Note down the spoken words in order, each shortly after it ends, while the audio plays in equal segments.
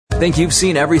Think you've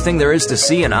seen everything there is to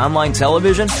see in online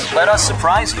television? Let us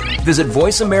surprise you. Visit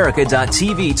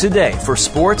voiceamerica.tv today for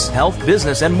sports, health,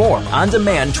 business, and more on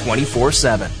demand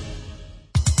 24/7.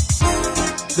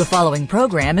 The following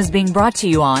program is being brought to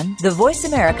you on the Voice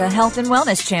America Health and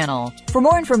Wellness Channel. For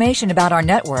more information about our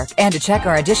network and to check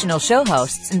our additional show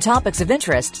hosts and topics of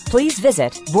interest, please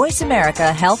visit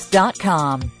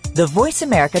voiceamericahealth.com. The Voice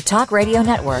America Talk Radio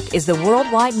Network is the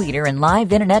worldwide leader in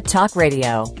live Internet talk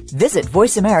radio. Visit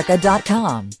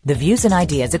voiceamerica.com. The views and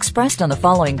ideas expressed on the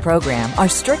following program are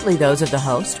strictly those of the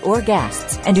host or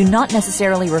guests and do not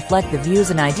necessarily reflect the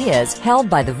views and ideas held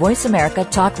by the Voice America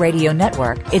Talk Radio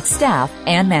Network, its staff,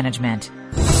 and management.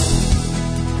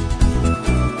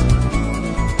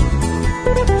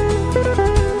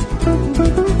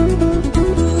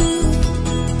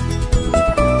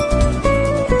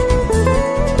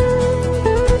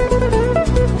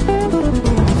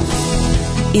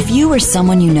 If you or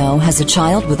someone you know has a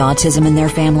child with autism in their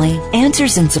family,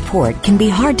 answers and support can be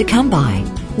hard to come by.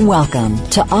 Welcome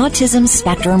to Autism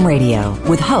Spectrum Radio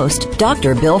with host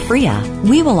Dr. Bill Freya.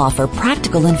 We will offer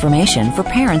practical information for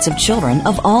parents of children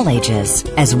of all ages,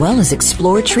 as well as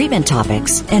explore treatment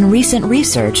topics and recent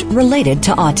research related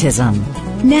to autism.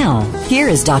 Now, here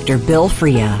is Dr. Bill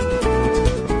Freya.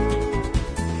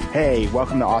 Hey,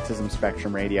 welcome to Autism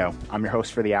Spectrum Radio. I'm your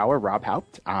host for the hour, Rob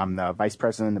Haupt. I'm the Vice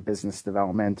President of Business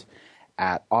Development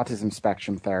at Autism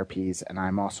Spectrum Therapies, and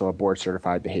I'm also a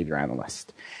board-certified behavior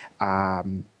analyst.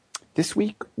 This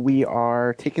week, we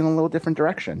are taking a little different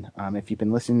direction. If you've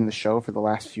been listening to the show for the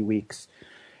last few weeks,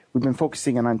 we've been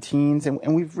focusing on teens,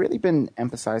 and we've really been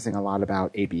emphasizing a lot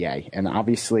about ABA. And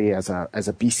obviously, as a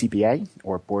BCBA,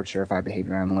 or board-certified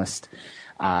behavior analyst,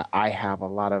 I have a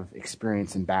lot of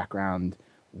experience and background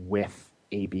with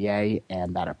ABA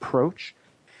and that approach.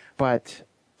 But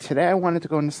today I wanted to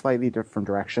go in a slightly different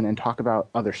direction and talk about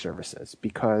other services,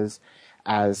 because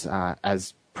as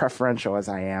preferential as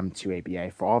I am to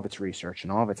ABA for all of its research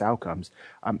and all of its outcomes,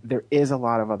 there is a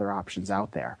lot of other options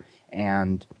out there.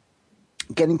 And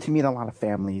getting to meet a lot of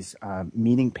families,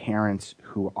 meeting parents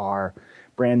who are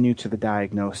brand new to the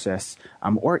diagnosis,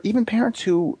 or even parents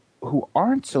who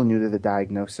aren't so new to the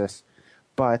diagnosis,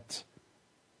 but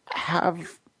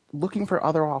looking for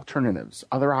other alternatives,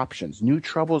 other options, new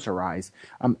troubles arise.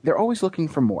 They're always looking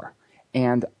for more.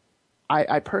 And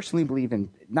I personally believe in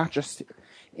not just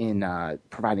in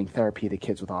providing therapy to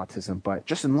kids with autism, but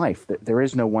just in life, that there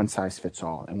is no one size fits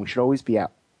all. And we should always be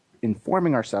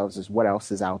informing ourselves as what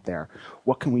else is out there.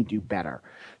 What can we do better?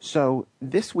 So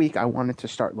this week I wanted to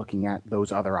start looking at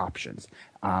those other options.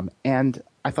 And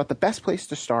I thought the best place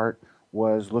to start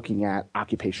was looking at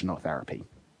occupational therapy.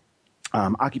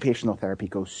 Occupational therapy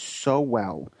goes so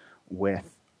well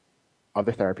with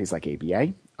other therapies like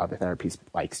ABA, other therapies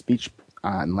like speech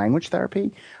and language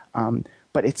therapy,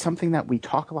 but it's something that we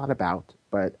talk a lot about,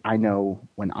 but I know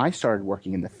when I started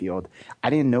working in the field, I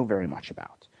didn't know very much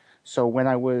about. So when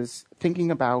I was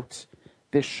thinking about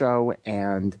this show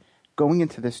and going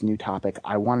into this new topic,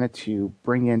 I wanted to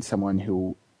bring in someone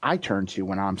who I turn to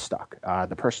when I'm stuck,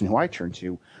 the person who I turn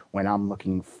to when I'm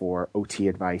looking for OT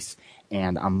advice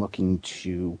and I'm looking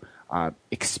to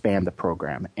expand the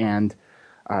program. And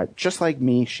just like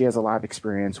me, she has a lot of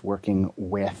experience working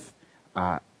with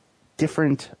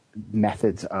different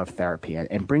methods of therapy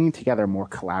and bringing together a more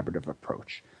collaborative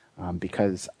approach.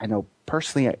 Because I know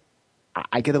personally,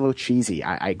 I get a little cheesy.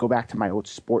 I go back to my old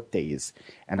sport days,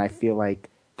 and I feel like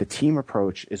the team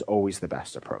approach is always the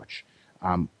best approach.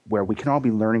 Where we can all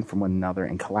be learning from one another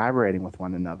and collaborating with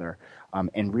one another,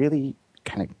 and really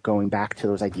kind of going back to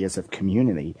those ideas of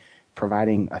community,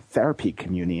 providing a therapy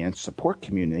community and support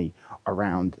community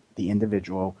around the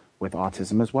individual with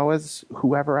autism as well as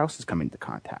whoever else is coming into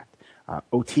contact.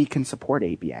 OT can support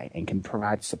ABA and can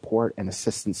provide support and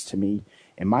assistance to me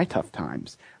in my tough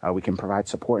times. We can provide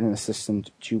support and assistance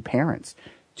to parents,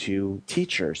 to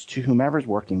teachers, to whomever's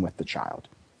working with the child.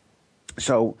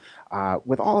 So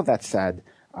with all of that said,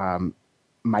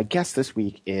 my guest this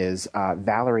week is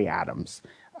Valerie Adams.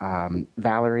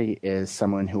 Valerie is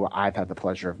someone who I've had the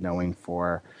pleasure of knowing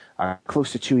for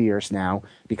close to 2 years now,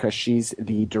 because she's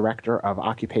the Director of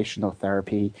Occupational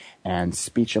Therapy and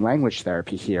Speech and Language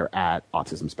Therapy here at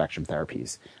Autism Spectrum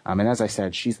Therapies. And as I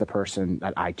said, she's the person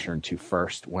that I turn to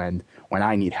first when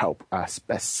I need help,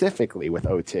 specifically with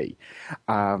OT.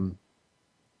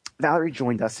 Valerie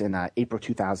joined us in April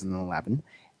 2011,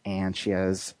 and she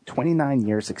has 29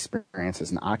 years experience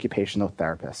as an occupational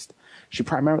therapist. She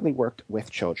primarily worked with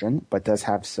children, but does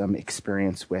have some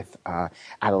experience with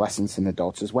adolescents and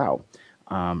adults as well.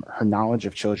 Her knowledge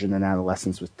of children and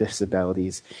adolescents with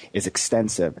disabilities is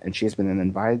extensive, and she has been an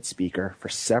invited speaker for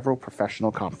several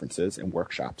professional conferences and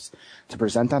workshops to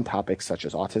present on topics such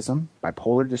as autism,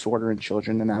 bipolar disorder in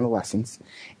children and adolescents,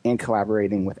 and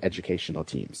collaborating with educational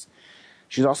teams.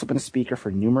 She's also been a speaker for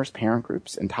numerous parent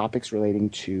groups and topics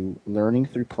relating to learning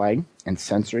through play and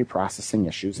sensory processing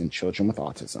issues in children with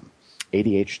autism,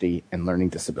 ADHD, and learning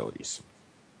disabilities.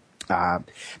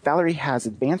 Valerie has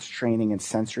advanced training in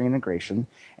sensory integration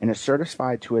and is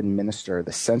certified to administer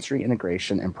the sensory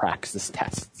integration and praxis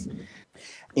tests.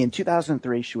 In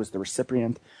 2003, she was the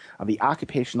recipient of the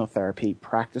Occupational Therapy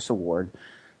Practice Award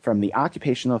from the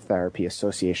Occupational Therapy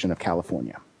Association of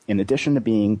California. In addition to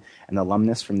being an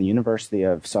alumnus from the University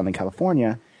of Southern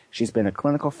California, she's been a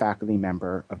clinical faculty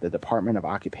member of the Department of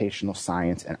Occupational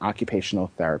Science and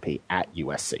Occupational Therapy at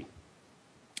USC.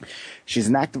 She's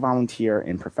an active volunteer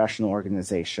in professional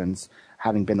organizations,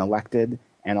 having been elected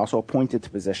and also appointed to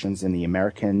positions in the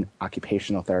American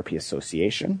Occupational Therapy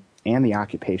Association and the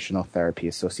Occupational Therapy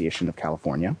Association of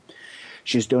California.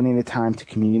 She's donated time to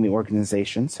community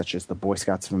organizations such as the Boy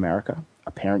Scouts of America,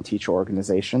 a parent-teacher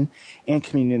organization, and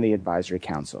community advisory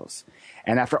councils.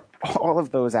 And after all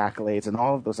of those accolades and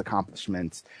all of those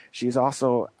accomplishments, she's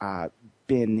also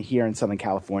been here in Southern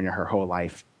California her whole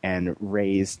life and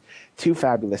raised two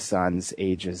fabulous sons,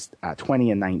 ages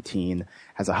 20 and 19,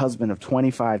 has a husband of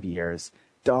 25 years,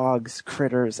 dogs,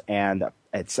 critters, and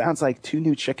it sounds like 2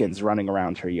 new chickens running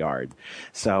around her yard.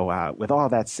 So with all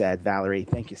that said, Valerie,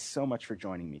 thank you so much for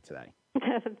joining me today.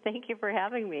 Thank you for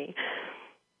having me.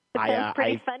 It sounds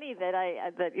pretty funny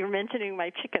that you're mentioning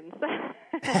my chickens.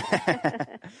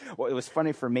 Well, it was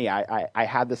funny for me. I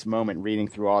had this moment reading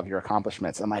through all of your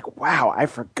accomplishments. I'm like, wow, I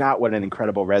forgot what an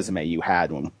incredible resume you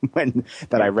had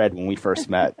that I read when we first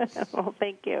met. Well,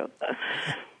 thank you.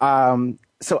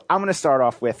 So I'm going to start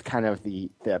off with kind of the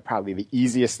probably the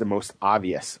easiest, the most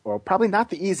obvious, or probably not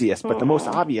the easiest, but the most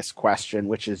obvious question,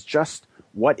 which is just,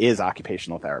 what is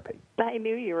occupational therapy? I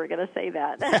knew you were going to say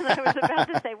that. And I was about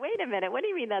to say, wait a minute, what do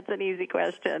you mean that's an easy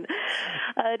question?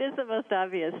 It is the most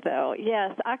obvious, though.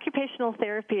 Yes, occupational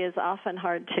therapy is often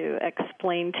hard to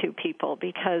explain to people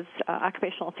because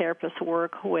occupational therapists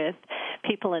work with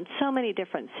people in so many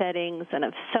different settings and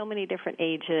of so many different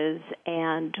ages,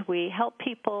 and we help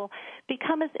people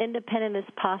become as independent as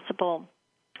possible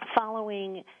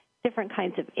following different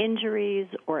kinds of injuries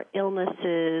or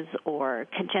illnesses or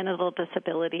congenital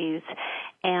disabilities.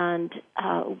 And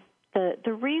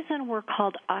the reason we're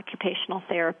called occupational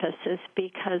therapists is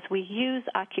because we use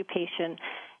occupation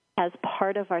as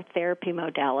part of our therapy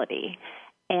modality.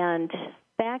 And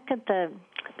back at the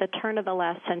turn of the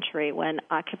last century when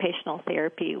occupational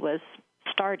therapy was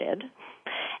started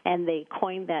and they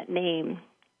coined that name,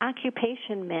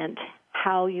 occupation meant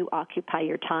how you occupy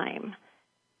your time.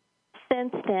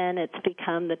 Since then, it's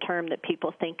become the term that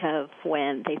people think of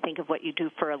when they think of what you do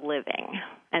for a living.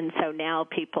 And so now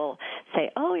people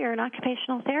say, oh, you're an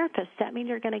occupational therapist. Does that mean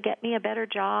you're going to get me a better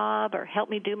job or help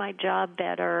me do my job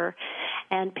better?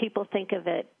 And people think of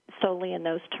it solely in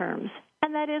those terms.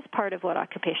 And that is part of what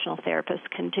occupational therapists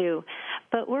can do.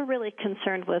 But we're really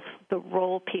concerned with the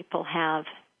role people have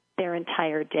their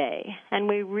entire day. And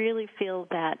we really feel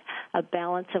that a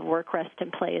balance of work, rest,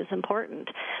 and play is important.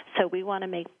 So we want to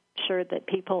make sure that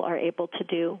people are able to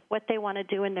do what they want to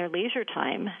do in their leisure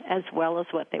time as well as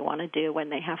what they want to do when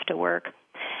they have to work.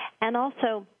 And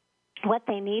also what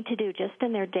they need to do just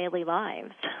in their daily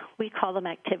lives. We call them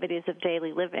activities of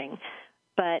daily living,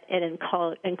 but it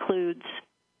includes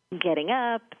getting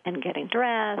up and getting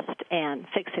dressed and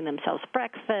fixing themselves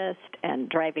breakfast and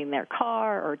driving their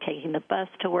car or taking the bus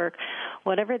to work,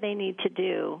 whatever they need to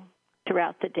do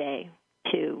throughout the day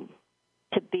to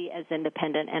be as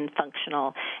independent and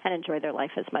functional and enjoy their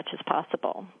life as much as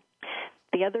possible.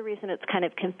 The other reason it's kind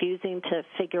of confusing to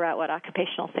figure out what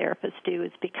occupational therapists do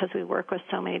is because we work with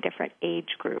so many different age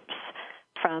groups,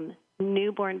 from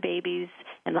newborn babies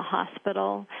in the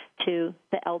hospital to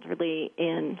the elderly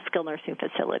in skilled nursing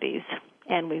facilities.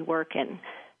 And we work in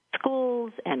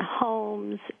schools and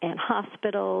homes and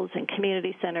hospitals and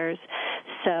community centers.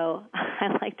 So I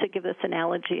like to give this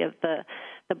analogy of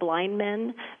the blind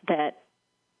men that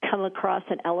come across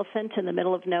an elephant in the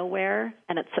middle of nowhere,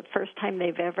 and it's the first time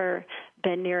they've ever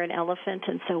been near an elephant.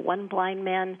 And so one blind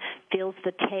man feels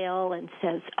the tail and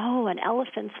says, oh, an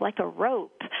elephant's like a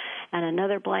rope. And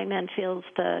another blind man feels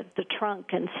the trunk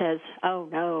and says, oh,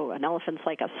 no, an elephant's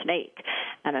like a snake.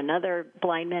 And another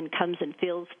blind man comes and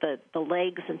feels the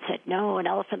legs and said, no, an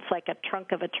elephant's like a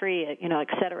trunk of a tree, et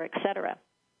cetera, et cetera.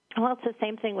 Well, it's the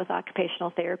same thing with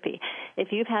occupational therapy. If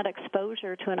you've had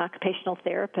exposure to an occupational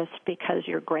therapist because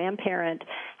your grandparent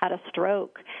had a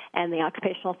stroke and the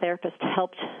occupational therapist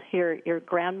helped your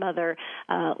grandmother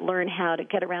learn how to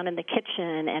get around in the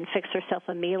kitchen and fix herself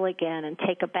a meal again and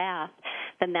take a bath,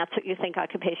 then that's what you think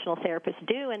occupational therapists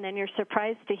do. And then you're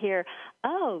surprised to hear,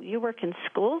 oh, you work in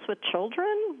schools with children?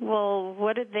 Well,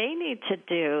 what do they need to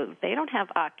do? They don't have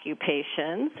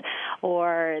occupations.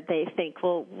 Or they think,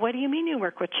 well, what do you mean you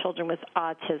work with children with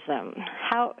autism?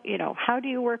 How do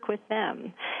you work with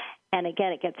them? And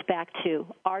again, it gets back to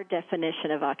our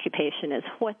definition of occupation is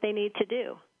what they need to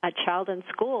do. A child in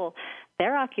school,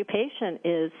 their occupation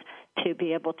is to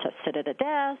be able to sit at a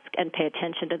desk and pay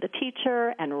attention to the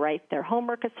teacher and write their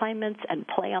homework assignments and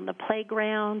play on the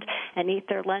playground and eat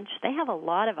their lunch. They have a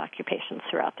lot of occupations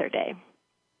throughout their day.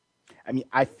 I mean,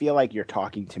 I feel like you're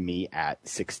talking to me at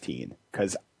 16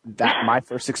 because my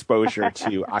first exposure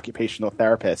to occupational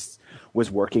therapists was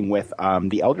working with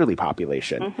the elderly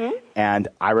population. Mm-hmm. And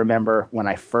I remember when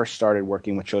I first started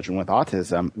working with children with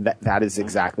autism, that is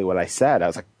exactly what I said. I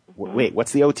was like, wait,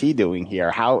 what's the OT doing here?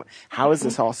 How is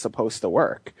this all supposed to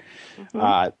work?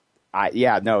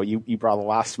 Mm-hmm. You brought a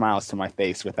lot of smiles to my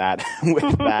face with that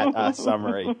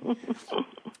summary.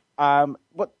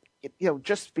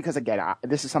 Just because, again,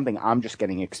 this is something I'm just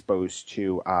getting exposed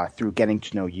to through getting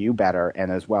to know you better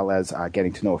and as well as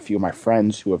getting to know a few of my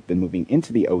friends who have been moving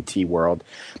into the OT world.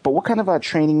 But what kind of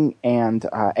training and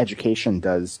education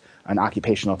does an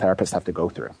occupational therapist have to go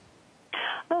through?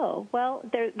 Oh, well,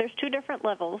 there's two different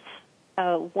levels.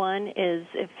 One is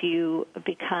if you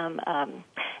become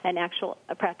an actual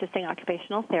practicing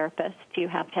occupational therapist, you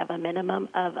have to have a minimum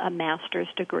of a master's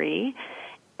degree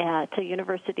to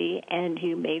university, and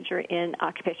you major in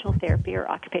occupational therapy or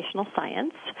occupational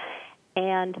science.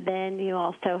 And then you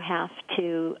also have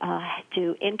to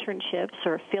do internships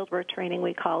or fieldwork training,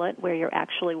 we call it, where you're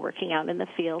actually working out in the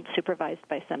field supervised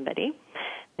by somebody.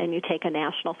 Then you take a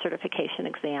national certification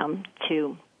exam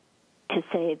to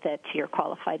say that you're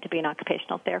qualified to be an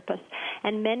occupational therapist.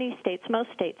 And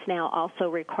most states now also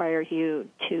require you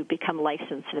to become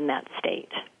licensed in that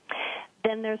state.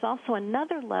 Then there's also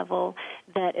another level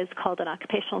that is called an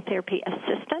occupational therapy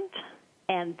assistant,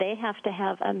 and they have to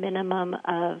have a minimum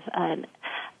of an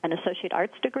associate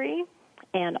arts degree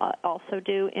and also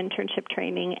do internship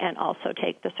training and also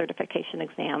take the certification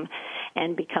exam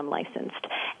and become licensed.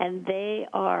 And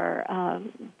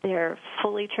they're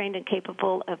fully trained and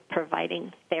capable of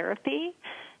providing therapy.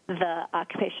 The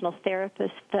occupational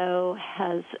therapist, though,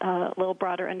 has a little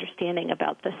broader understanding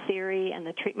about the theory and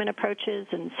the treatment approaches,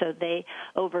 and so they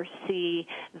oversee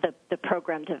the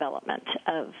program development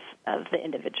of the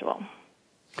individual.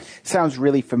 Sounds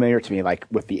really familiar to me, like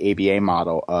with the ABA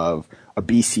model of a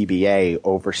BCBA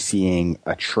overseeing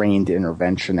a trained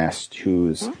interventionist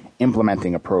who's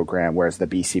implementing a program, whereas the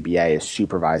BCBA is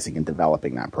supervising and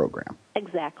developing that program.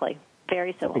 Exactly.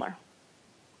 Very similar.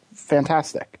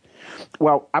 Fantastic.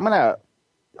 Well, I'm going to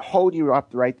hold you up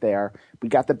right there. We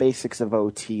got the basics of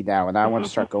OT now, and I want to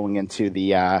start going into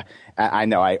the I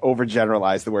know I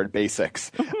overgeneralized the word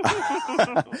basics,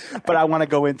 but I want to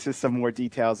go into some more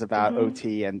details about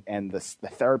OT and the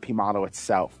therapy model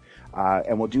itself,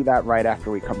 and we'll do that right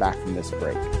after we come back from this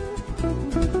break.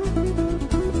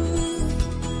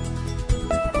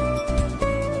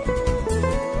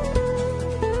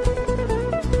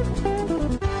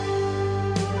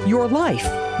 Your life,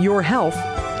 your health,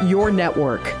 your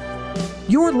network.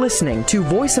 You're listening to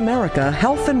Voice America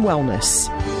Health and Wellness.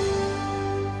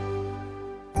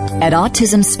 At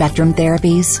Autism Spectrum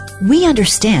Therapies, we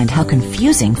understand how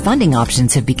confusing funding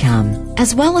options have become,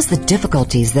 as well as the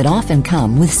difficulties that often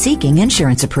come with seeking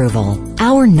insurance approval.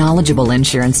 Our knowledgeable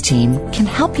insurance team can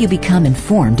help you become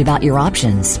informed about your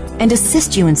options and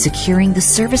assist you in securing the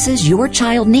services your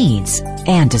child needs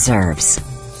and deserves.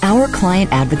 Our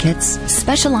client advocates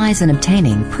specialize in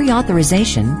obtaining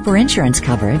pre-authorization for insurance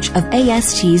coverage of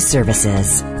AST's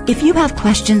services. If you have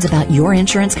questions about your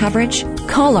insurance coverage,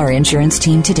 call our insurance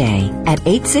team today at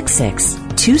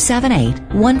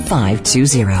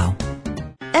 866-278-1520.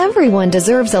 Everyone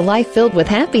deserves a life filled with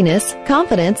happiness,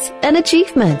 confidence, and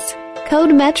achievements.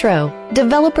 Code Metro,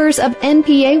 developers of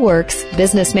NPA Works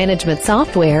business management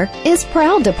software, is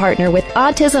proud to partner with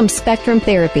Autism Spectrum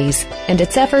Therapies and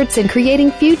its efforts in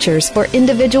creating futures for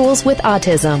individuals with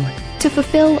autism. To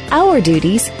fulfill our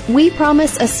duties, we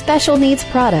promise a special needs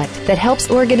product that helps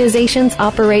organizations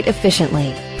operate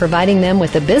efficiently, providing them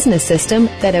with a business system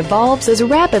that evolves as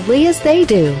rapidly as they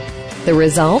do. The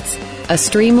results? A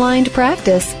streamlined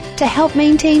practice to help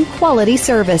maintain quality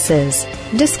services.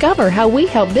 Discover how we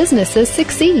help businesses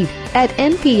succeed at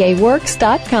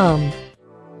npaworks.com.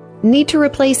 Need to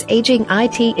replace aging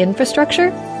IT infrastructure?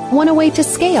 Want a way to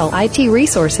scale IT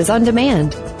resources on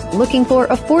demand? Looking for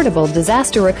affordable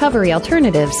disaster recovery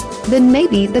alternatives? Then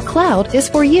maybe the cloud is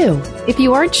for you. If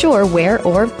you aren't sure where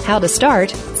or how to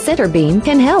start, Centerbeam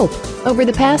can help. Over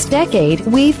the past decade,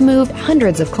 we've moved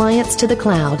hundreds of clients to the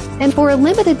cloud, and for a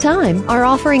limited time are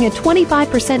offering a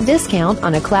 25% discount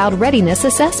on a cloud readiness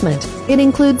assessment. It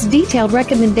includes detailed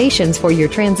recommendations for your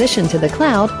transition to the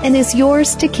cloud and is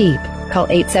yours to keep. Call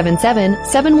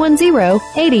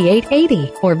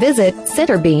 877-710-8880 or visit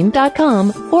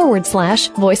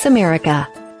centerbeam.com/Voice America.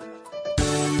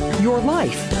 Your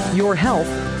life, your health,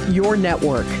 your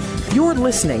network. You're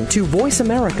listening to Voice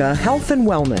America Health and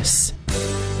Wellness.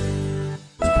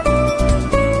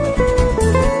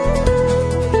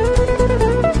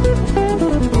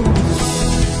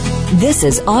 This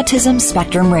is Autism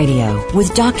Spectrum Radio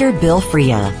with Dr. Bill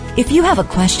Freya. If you have a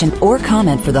question or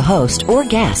comment for the host or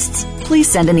guests, please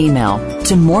send an email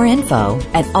to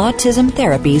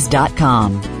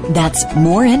moreinfo@autismtherapies.com. That's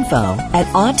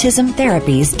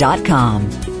moreinfo@autismtherapies.com.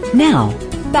 Now,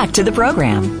 back to the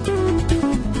program.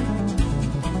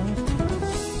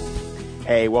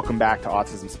 Hey, welcome back to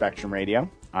Autism Spectrum Radio.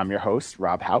 I'm your host,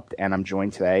 Rob Haupt, and I'm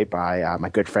joined today by my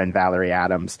good friend Valerie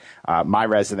Adams, my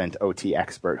resident OT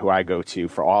expert who I go to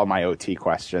for all my OT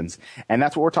questions. And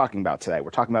that's what we're talking about today.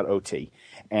 We're talking about OT.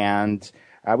 And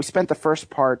we spent the first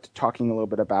part talking a little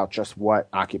bit about just what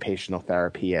occupational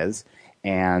therapy is.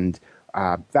 And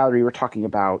Valerie, we're talking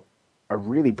about a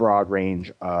really broad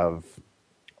range of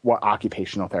what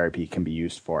occupational therapy can be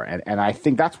used for. And I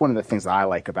think that's one of the things that I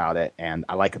like about it, and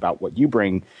I like about what you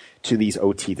bring to these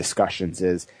OT discussions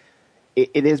is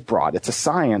it is broad. It's a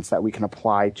science that we can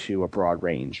apply to a broad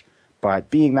range.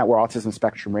 But being that we're Autism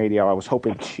Spectrum Radio, I was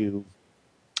hoping to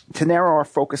narrow our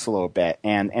focus a little bit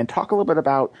and talk a little bit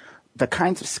about the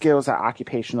kinds of skills that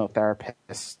occupational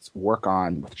therapists work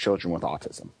on with children with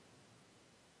autism.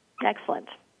 Excellent.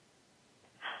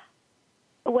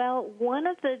 Well, one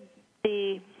of the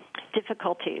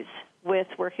difficulties with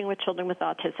working with children with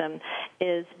autism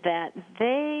is that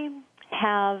they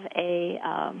have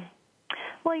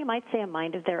you might say a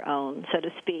mind of their own, so to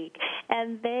speak,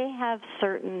 and they have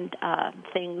certain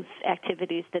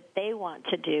activities that they want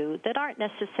to do that aren't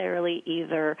necessarily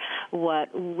either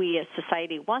what we as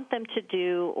society want them to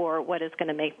do or what is going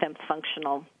to make them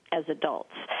functional as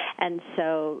adults. And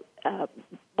so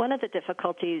one of the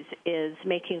difficulties is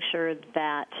making sure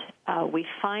that we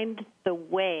find the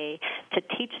way to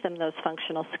teach them those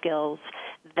functional skills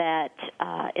that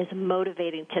is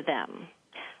motivating to them.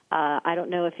 I don't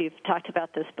know if you've talked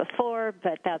about this before,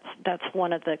 but that's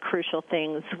one of the crucial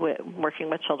things with working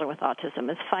with children with autism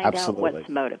is find Absolutely. out what's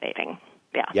motivating.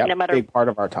 Yeah, yep, no matter, big part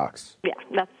of our talks. Yeah,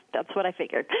 that's what I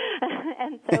figured.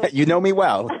 And so you know me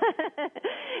well.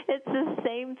 It's the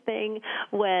same thing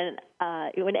when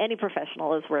any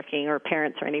professional is working or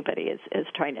parents or anybody is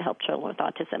trying to help children with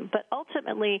autism. But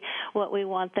ultimately, what we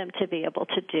want them to be able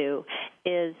to do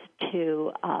is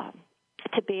to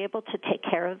be able to take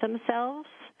care of themselves,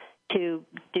 to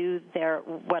do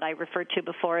what I referred to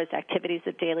before as activities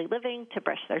of daily living, to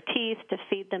brush their teeth, to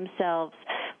feed themselves,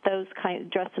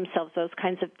 dress themselves, those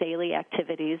kinds of daily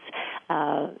activities.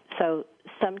 So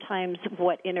sometimes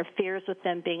what interferes with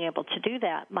them being able to do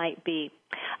that might be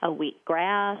a weak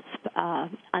grasp,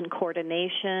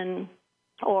 uncoordination,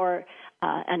 or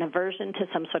an aversion to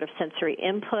some sort of sensory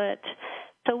input.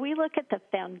 So we look at the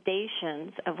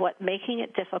foundations of what making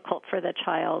it difficult for the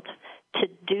child to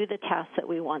do the tasks that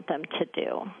we want them to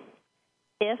do.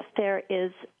 If there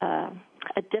is a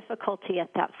difficulty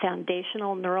at that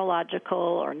foundational neurological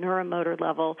or neuromotor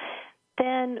level,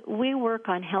 then we work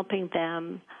on helping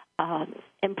them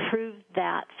improve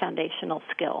that foundational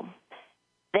skill.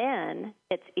 Then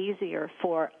it's easier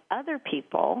for other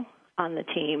people on the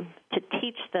team to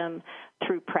teach them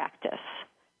through practice.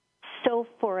 So,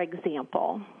 for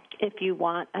example, if you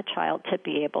want a child to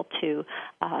be able to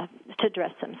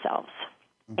dress themselves,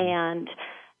 and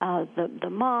the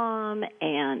mom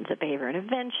and the behavior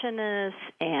interventionist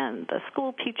and the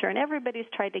school teacher and everybody's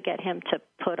tried to get him to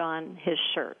put on his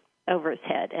shirt over his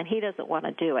head, and he doesn't want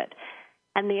to do it.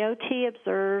 And the OT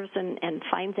observes and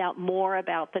finds out more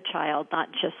about the child,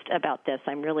 not just about this.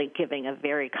 I'm really giving a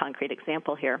very concrete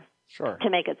example here to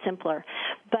make it simpler.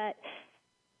 But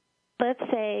let's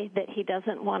say that he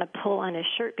doesn't want to pull on his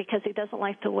shirt because he doesn't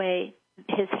like the way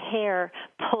his hair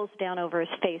pulls down over his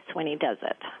face when he does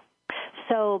it.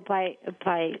 So by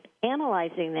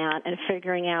analyzing that and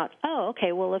figuring out,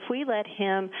 well, if we let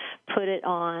him put it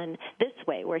on this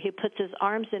way, where he puts his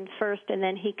arms in first and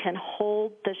then he can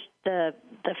hold the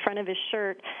front of his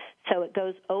shirt so it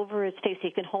goes over his face.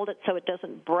 He can hold it so it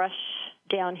doesn't brush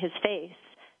down his face.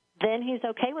 Then he's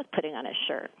okay with putting on his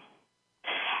shirt.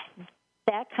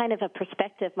 That kind of a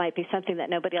perspective might be something that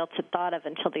nobody else had thought of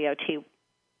until the OT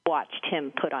watched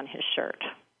him put on his shirt.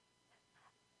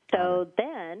 So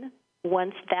then,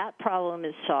 once that problem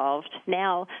is solved,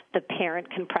 now the parent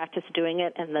can practice doing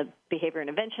it, and the behavior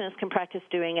interventionist can practice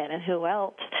doing it, and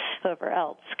whoever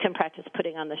else can practice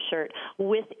putting on the shirt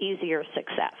with easier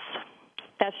success.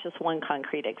 That's just one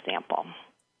concrete example.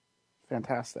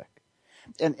 Fantastic.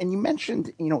 And you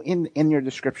mentioned, in your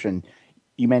description,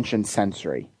 you mentioned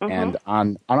sensory. Mm-hmm. And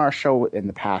on our show in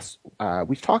the past,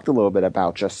 we've talked a little bit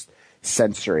about just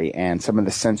sensory and some of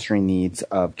the sensory needs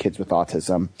of kids with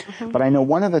autism. Mm-hmm. But I know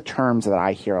one of the terms that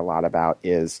I hear a lot about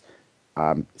is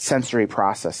sensory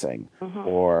processing mm-hmm.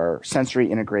 or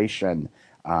sensory integration.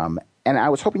 And I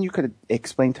was hoping you could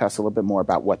explain to us a little bit more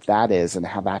about what that is and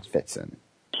how that fits in.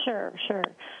 Sure.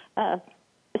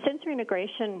 Sensory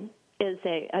integration is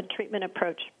a treatment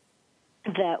approach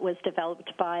that was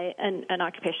developed by an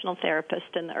occupational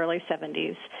therapist in the early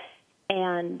 70s.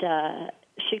 And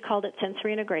she called it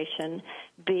sensory integration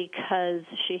because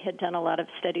she had done a lot of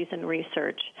studies and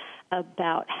research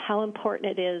about how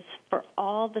important it is for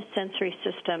all the sensory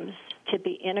systems to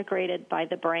be integrated by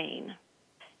the brain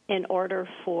in order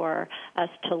for us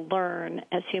to learn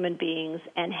as human beings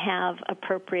and have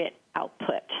appropriate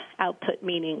output. Output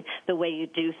meaning the way you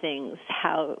do things,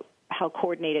 how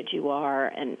coordinated you are,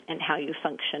 and how you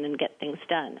function and get things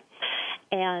done.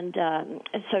 And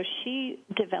so she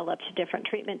developed different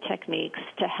treatment techniques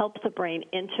to help the brain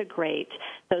integrate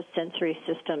those sensory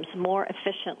systems more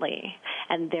efficiently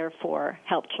and therefore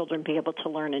help children be able to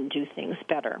learn and do things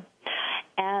better.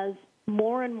 As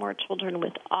more and more children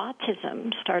with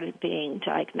autism started being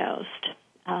diagnosed,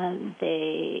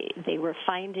 they were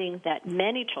finding that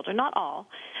many children, not all,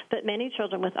 but many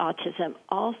children with autism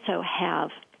also have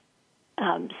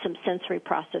some sensory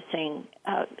processing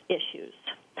issues.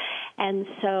 And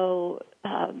so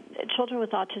children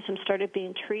with autism started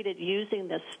being treated using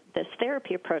this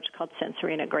therapy approach called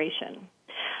sensory integration.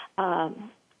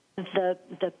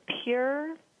 The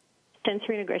pure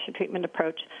sensory integration treatment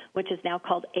approach, which is now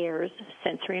called AIRS,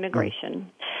 sensory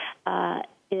integration,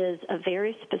 is a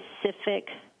very specific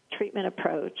treatment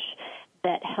approach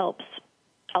that helps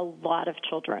a lot of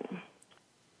children.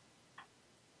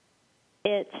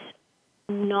 It's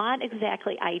not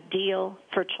exactly ideal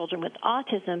for children with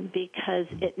autism because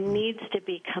it needs to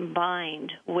be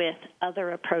combined with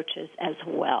other approaches as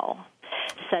well,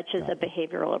 such as a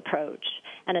behavioral approach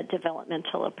and a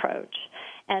developmental approach.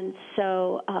 And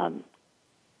so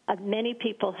many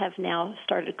people have now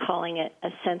started calling it a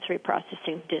sensory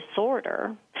processing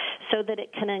disorder so that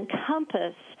it can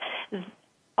encompass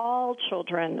all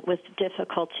children with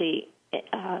difficulty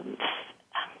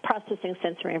processing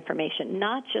sensory information,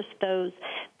 not just those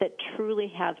that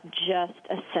truly have just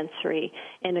a sensory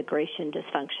integration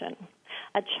dysfunction.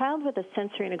 A child with a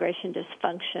sensory integration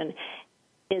dysfunction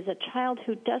is a child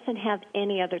who doesn't have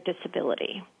any other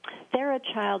disability. They're a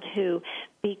child who,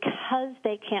 because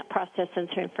they can't process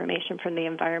sensory information from the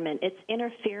environment, it's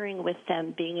interfering with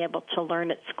them being able to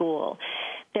learn at school.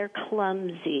 They're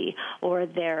clumsy, or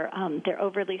they're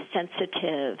overly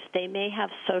sensitive. They may have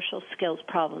social skills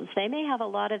problems. They may have a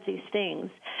lot of these things,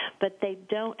 but they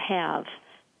don't have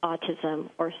autism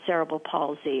or cerebral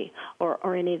palsy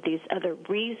or any of these other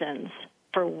reasons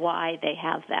for why they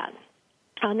have that.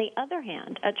 On the other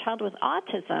hand, a child with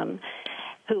autism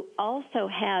who also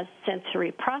has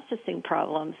sensory processing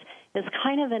problems is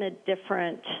kind of in a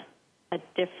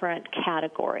different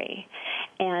category.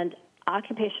 And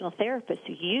occupational therapists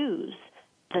use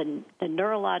the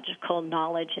neurological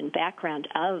knowledge and background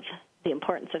of the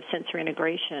importance of sensory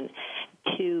integration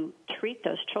to treat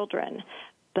those children,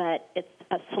 but it's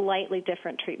a slightly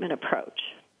different treatment approach.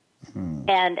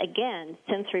 And again,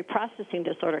 sensory processing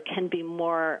disorder can be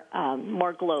more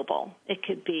global. It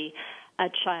could be a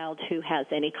child who has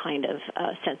any kind of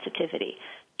sensitivity.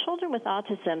 Children with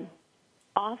autism,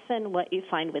 often what you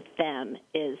find with them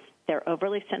is they're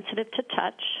overly sensitive to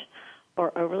touch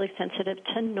or overly sensitive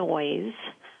to noise,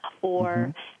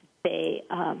 or they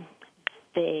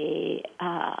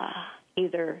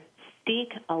either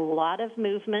seek a lot of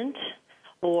movement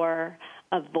or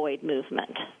avoid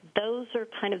movement. Those are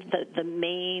kind of the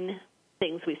main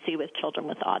things we see with children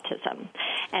with autism.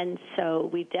 And so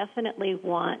we definitely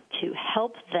want to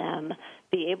help them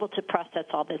be able to process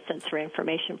all this sensory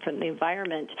information from the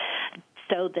environment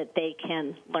so that they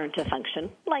can learn to function,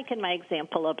 like in my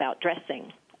example about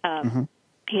dressing.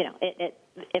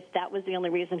 if that was the only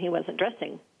reason he wasn't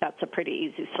dressing, that's a pretty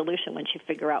easy solution once you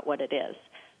figure out what it is.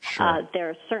 Sure. There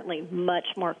are certainly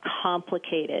much more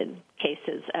complicated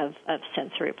cases of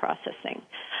sensory processing.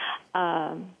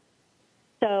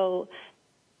 So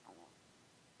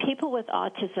people with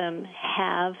autism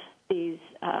have these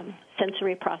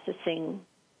sensory processing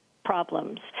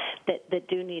problems that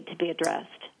do need to be addressed.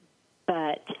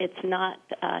 But it's not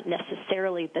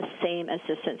necessarily the same as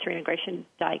the sensory integration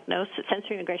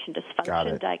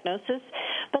dysfunction diagnosis,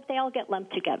 but they all get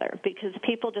lumped together because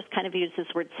people just kind of use this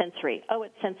word sensory. Oh,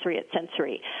 it's sensory, it's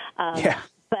sensory. Yeah.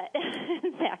 But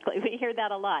exactly, we hear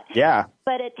that a lot. Yeah.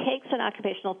 But it takes an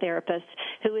occupational therapist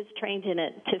who is trained in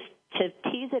it to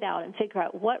tease it out and figure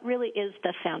out what really is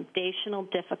the foundational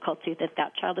difficulty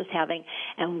that child is having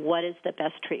and what is the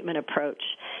best treatment approach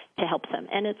to help them.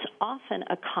 And it's often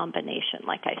a combination,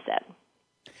 like I said.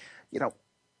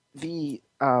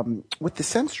 With the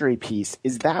sensory piece,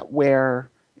 is that where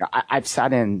I've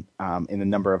sat in a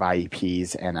number of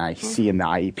IEPs, and I see in the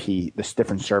IEP the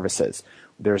different services.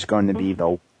 There's going to be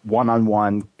the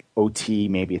one-on-one OT,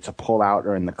 maybe it's a pull-out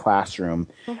or in the classroom,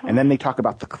 and then they talk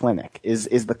about the clinic.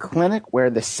 Is the clinic where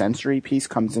the sensory piece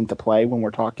comes into play when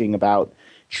we're talking about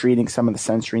treating some of the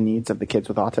sensory needs of the kids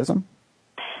with autism?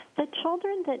 The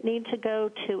children that need to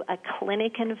go to a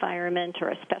clinic environment or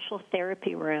a special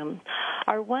therapy room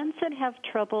are ones that have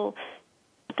trouble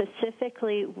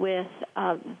specifically with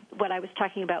what I was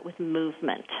talking about with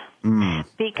movement,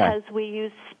 because we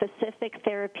use specific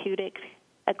therapeutic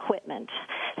equipment,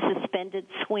 suspended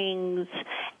swings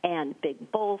and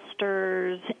big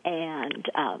bolsters and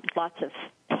lots of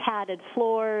padded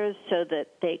floors so that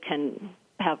they can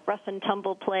have rough and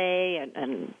tumble play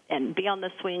and be on the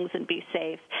swings and be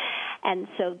safe. And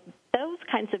so those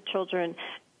kinds of children,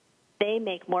 they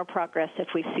make more progress if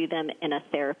we see them in a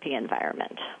therapy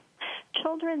environment.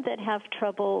 Children that have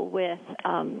trouble with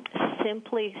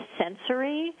simply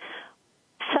sensory,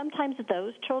 sometimes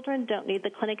those children don't need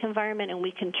the clinic environment, and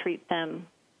we can treat them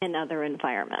in other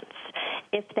environments.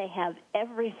 If they have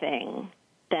everything,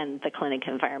 then the clinic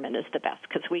environment is the best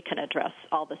because we can address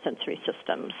all the sensory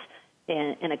systems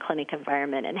in a clinic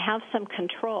environment and have some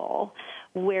control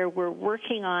where we're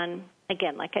working on,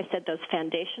 again, like I said, those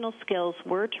foundational skills.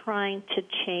 We're trying to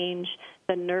change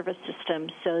the nervous system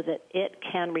so that it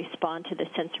can respond to the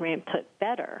sensory input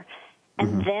better.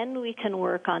 And then we can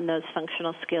work on those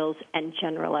functional skills and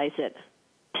generalize it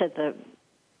to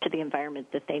the environment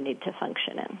that they need to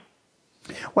function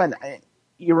in. Well,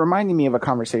 you're reminding me of a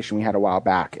conversation we had a while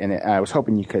back, and I was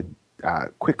hoping you could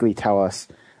quickly tell us.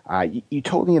 You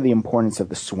told me of the importance of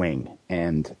the swing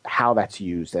and how that's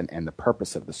used and the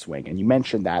purpose of the swing, and you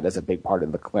mentioned that as a big part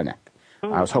of the clinic.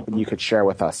 I was hoping you could share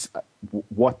with us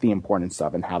what the importance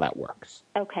of and how that works.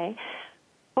 Okay.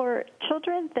 For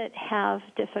children that have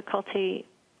difficulty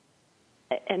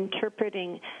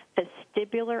interpreting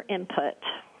vestibular input,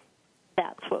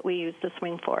 that's what we use the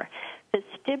swing for.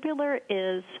 Vestibular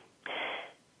is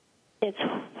it's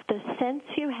the sense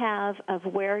you have of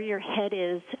where your head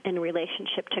is in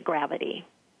relationship to gravity.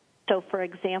 So, for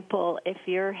example, if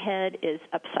your head is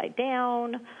upside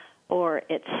down or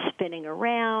it's spinning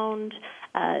around,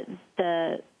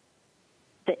 the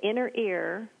inner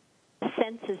ear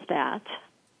senses that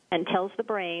and tells the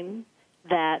brain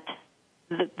that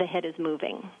the head is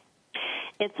moving.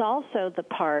 It's also the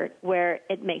part where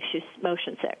it makes you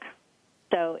motion sick.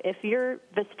 So if your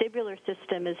vestibular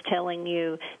system is telling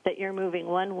you that you're moving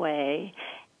one way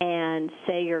and,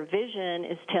 say, your vision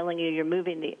is telling you you're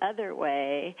moving the other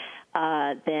way,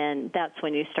 then that's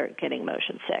when you start getting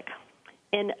motion sick.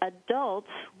 In adults,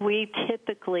 we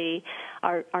typically,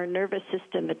 our nervous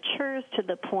system matures to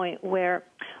the point where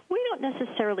we don't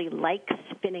necessarily like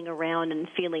spinning around and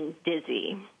feeling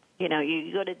dizzy. You know,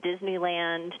 you go to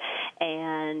Disneyland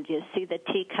and you see the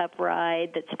teacup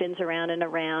ride that spins around and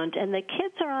around, and the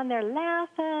kids are on there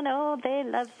laughing. Oh, they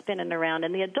love spinning around.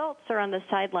 And the adults are on the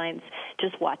sidelines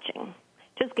just watching,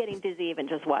 just getting dizzy even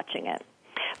just watching it.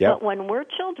 Yep. But when we're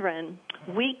children,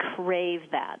 we crave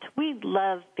that. We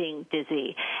love being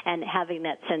dizzy and having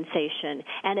that sensation,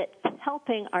 and it's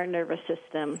helping our nervous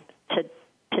system to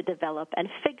develop and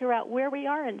figure out where we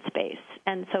are in space.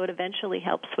 And so it eventually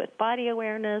helps with body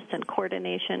awareness and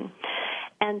coordination.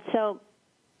 And so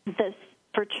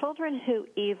for children who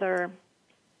either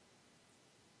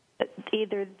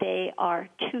they are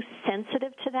too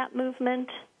sensitive to that movement,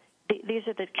 these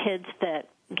are the kids that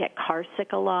get car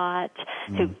sick a lot,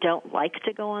 who don't like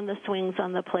to go on the swings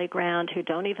on the playground, who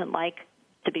don't even like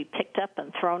to be picked up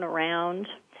and thrown around.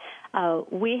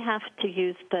 We have to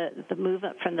use the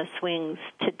movement from the swings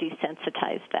to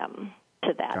desensitize them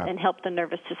to that and help the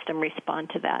nervous system respond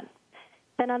to that.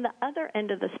 Then on the other end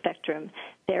of the spectrum,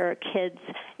 there are kids,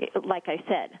 like I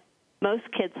said, most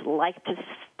kids like to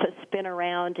spin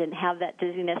around and have that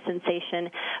dizziness sensation,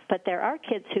 but there are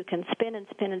kids who can spin and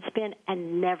spin and spin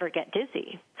and never get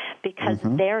dizzy because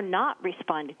they're not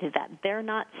responding to that. They're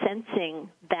not sensing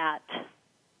that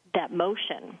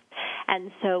motion.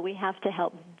 And so we have to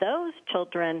help those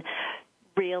children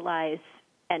realize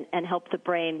and help the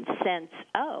brain sense,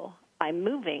 oh, I'm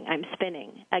moving, I'm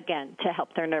spinning, again, to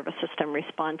help their nervous system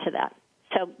respond to that.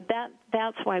 So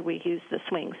that's why we use the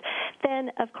swings.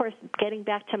 Then, of course, getting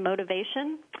back to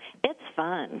motivation, it's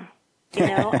fun.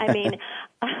 I mean,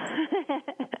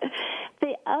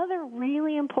 the other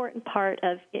really important part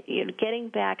of getting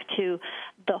back to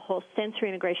the whole sensory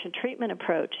integration treatment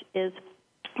approach is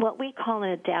what we call an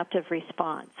adaptive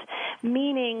response,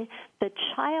 meaning the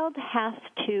child has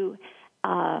to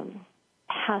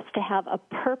have a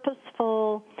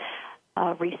purposeful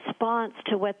response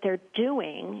to what they're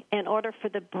doing in order for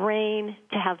the brain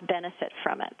to have benefit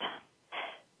from it.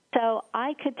 So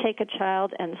I could take a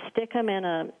child and stick them in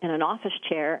an office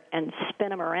chair and spin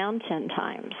them around 10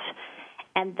 times.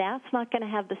 And that's not going to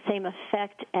have the same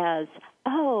effect as,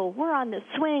 oh, we're on the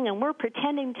swing and we're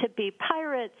pretending to be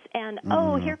pirates and,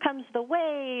 oh, here comes the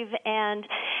wave, and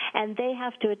they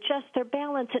have to adjust their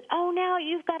balance, and, oh, now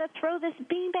you've got to throw this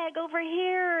beanbag over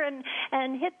here and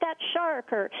hit that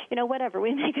shark, or, whatever.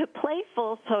 We make it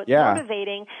playful so it's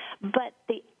motivating, but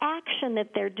the action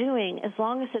that they're doing, as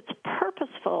long as it's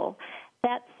purposeful,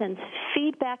 that sends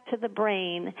feedback to the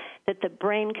brain that the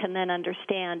brain can then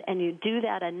understand, and you do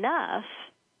that enough,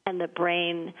 and the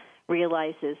brain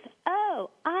realizes,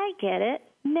 oh, I get it.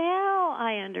 Now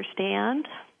I understand.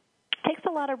 It takes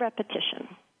a lot of repetition.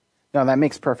 No, that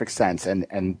makes perfect sense.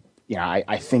 And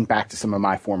I think back to some of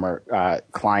my former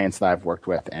clients that I've worked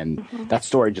with, and that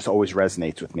story just always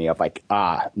resonates with me of like,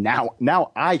 now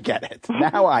I get it.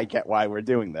 Now I get why we're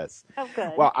doing this. Oh,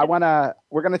 good. Well,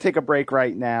 we're going to take a break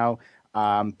right now.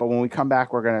 But when we come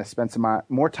back, we're going to spend some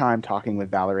more time talking with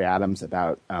Valerie Adams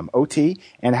about OT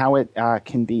and how it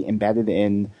can be embedded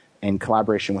in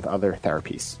collaboration with other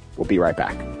therapies. We'll be right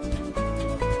back.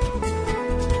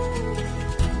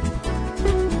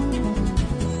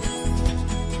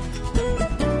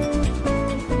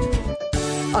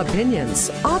 Opinions,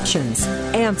 options,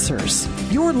 answers.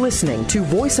 You're listening to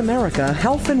Voice America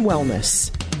Health and Wellness.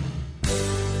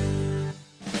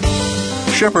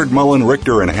 Shepard, Mullen,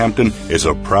 Richter & Hampton is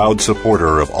a proud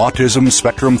supporter of Autism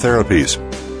Spectrum Therapies.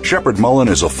 Shepard Mullen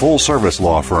is a full-service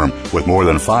law firm with more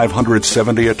than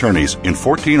 570 attorneys in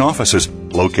 14 offices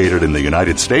located in the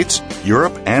United States,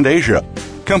 Europe, and Asia.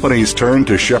 Companies turn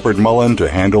to Shepard Mullen to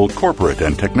handle corporate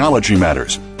and technology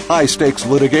matters, high-stakes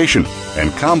litigation,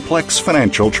 and complex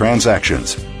financial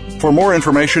transactions. For more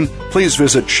information, please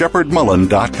visit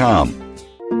shepardmullen.com.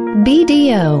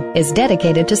 BDO is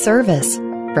dedicated to service.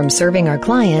 From serving our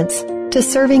clients to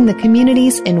serving the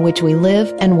communities in which we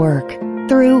live and work.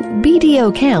 Through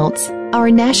BDO Counts,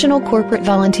 our national corporate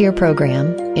volunteer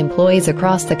program, employees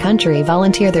across the country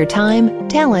volunteer their time,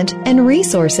 talent, and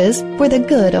resources for the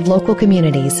good of local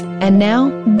communities. And now,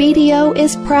 BDO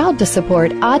is proud to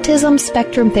support Autism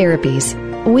Spectrum Therapies.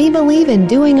 We believe in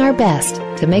doing our best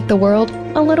to make the world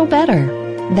a little better.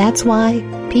 That's why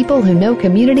people who know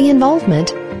community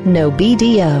involvement know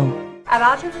BDO. At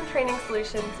Autism Training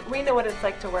Solutions, we know what it's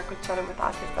like to work with children with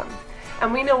autism,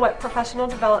 and we know what professional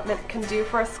development can do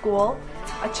for a school,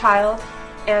 a child,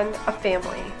 and a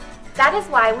family. That is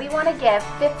why we want to give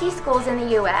 50 schools in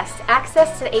the U.S.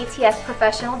 access to ATS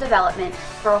professional development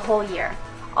for a whole year.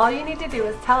 All you need to do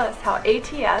is tell us how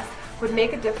ATS would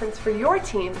make a difference for your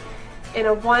team in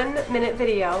a 1-minute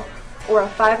video or a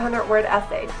 500-word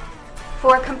essay.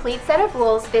 For a complete set of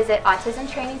rules, visit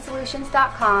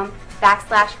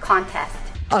autismtrainingsolutions.com/contest.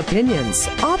 Opinions,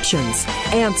 options,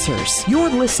 answers. You're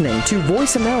listening to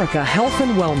Voice America Health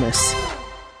and Wellness.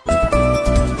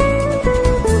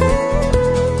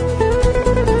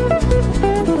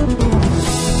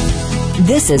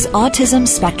 This is Autism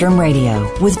Spectrum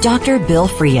Radio with Dr. Bill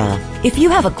Freya. If you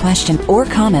have a question or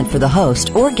comment for the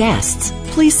host or guests,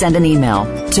 please send an email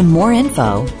to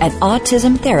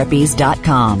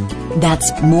moreinfo@autismtherapies.com.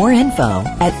 That's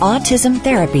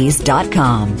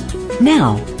moreinfo@autismtherapies.com.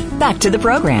 Now, back to the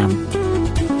program.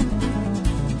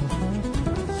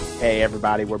 Hey,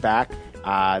 everybody, we're back.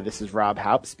 This is Rob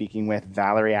Haupt speaking with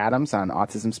Valerie Adams on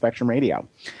Autism Spectrum Radio.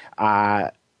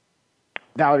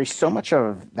 Valerie, so much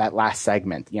of that last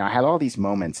segment, I had all these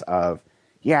moments of,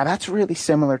 yeah, that's really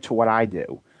similar to what I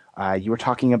do. You were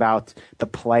talking about the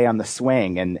play on the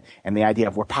swing and the idea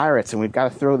of we're pirates and we've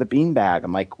got to throw the beanbag.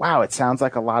 I'm like, wow, it sounds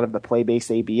like a lot of the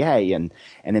play-based ABA and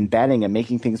embedding and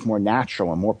making things more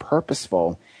natural and more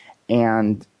purposeful.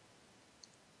 And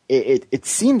it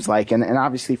seems like, and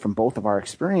obviously from both of our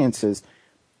experiences,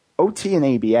 OT and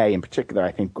ABA in particular,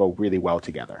 I think, go really well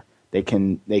together. They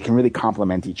can really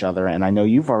complement each other. And I know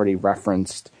you've already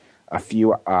referenced a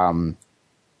few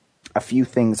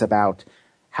things about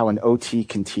how an OT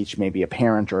can teach maybe a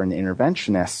parent or an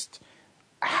interventionist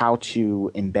how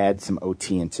to embed some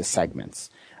OT into segments.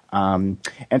 And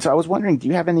so I was wondering, do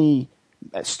you have any,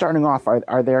 starting off,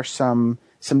 are there some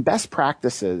best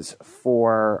practices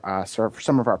for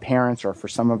some of our parents or for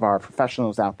some of our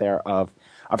professionals out there of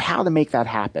how to make that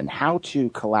happen, how to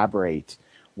collaborate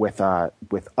with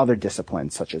other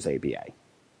disciplines such as ABA?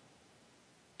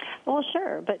 Well,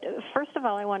 sure. But first of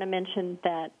all, I want to mention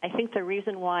that I think the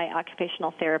reason why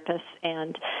occupational therapists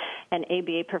and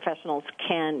ABA professionals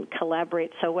can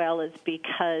collaborate so well is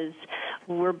because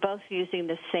we're both using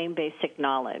the same basic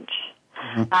knowledge.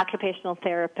 Mm-hmm. Occupational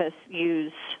therapists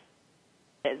use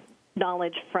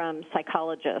knowledge from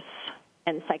psychologists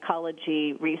and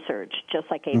psychology research, just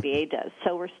like ABA does.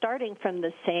 So we're starting from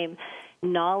the same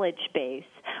knowledge base.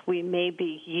 We may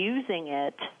be using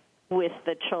it with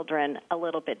the children a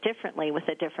little bit differently, with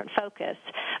a different focus,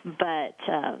 but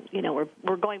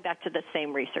we're going back to the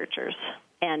same researchers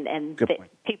and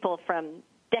people from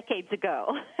decades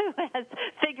ago who has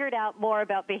figured out more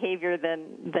about behavior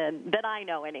than I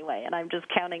know anyway, and I'm just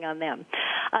counting on them.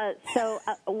 So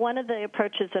one of the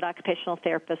approaches that occupational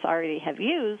therapists already have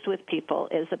used with people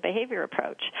is a behavior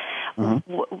approach.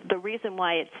 Mm-hmm. The reason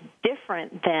why it's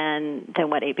different than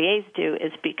what ABAs do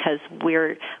is because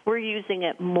we're using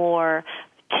it more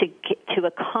to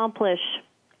accomplish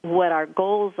what our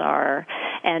goals are,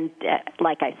 and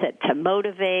like I said, to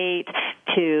motivate,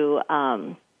 to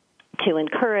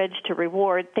encourage, to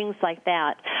reward, things like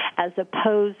that, as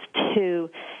opposed to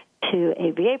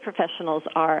ABA professionals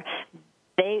are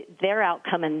their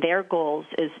outcome and their goals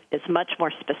is much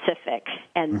more specific,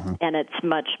 and mm-hmm. and it's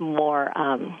much more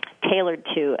tailored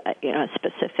to a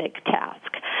specific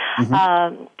task.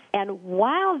 Mm-hmm. And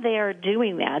while they're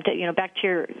doing that, back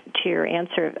to your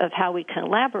answer of how we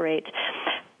collaborate,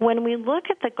 when we look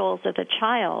at the goals of the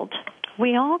child,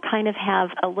 we all kind of have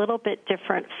a little bit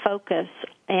different focus,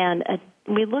 and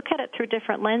we look at it through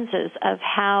different lenses of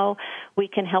how we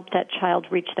can help that child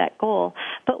reach that goal.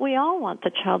 But we all want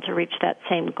the child to reach that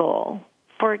same goal.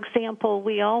 For example,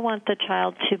 we all want the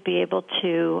child to be able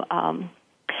to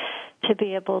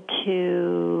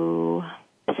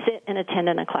sit and attend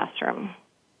in a classroom.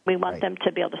 We want them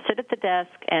to be able to sit at the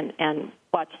desk and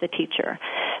watch the teacher.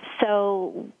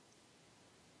 So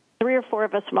 3 or 4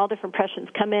 of us from all different professions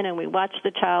come in and we watch the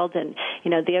child, and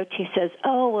the OT says,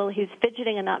 oh, well, he's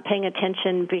fidgeting and not paying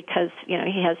attention because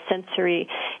he has sensory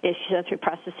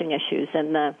processing issues,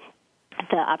 and the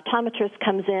optometrist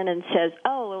comes in and says,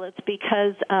 oh, well, it's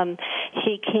because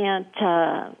he can't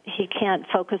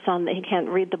focus he can't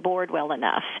read the board well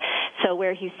enough. So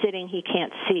where he's sitting, he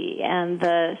can't see. And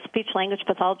the speech-language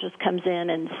pathologist comes in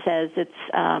and says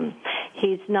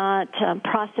he's not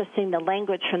processing the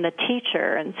language from the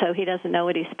teacher, and so he doesn't know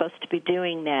what he's supposed to be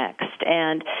doing next.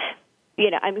 And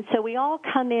so we all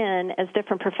come in as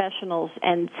different professionals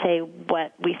and say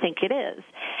what we think it is.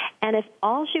 And if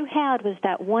all you had was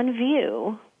that one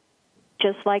view,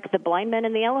 just like the blind man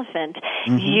and the elephant,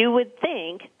 mm-hmm. you would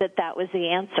think that was the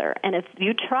answer. And if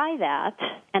you try that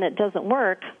and it doesn't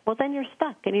work, well, then you're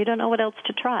stuck and you don't know what else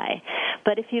to try.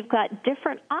 But if you've got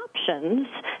different options,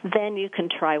 then you can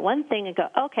try one thing and go,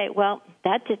 okay, well,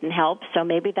 that didn't help, so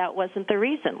maybe that wasn't the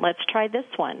reason. Let's try this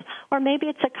one. Or maybe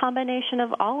it's a combination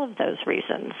of all of those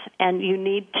reasons, and you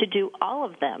need to do all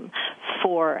of them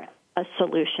for a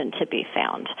solution to be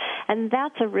found. And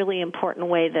that's a really important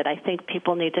way that I think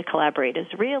people need to collaborate, is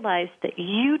realize that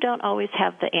you don't always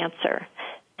have the answer.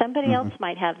 Somebody mm-hmm. else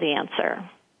might have the answer.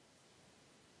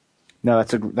 No,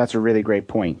 that's a really great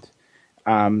point.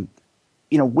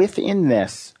 Within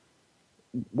this,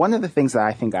 one of the things that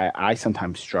I think I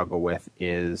sometimes struggle with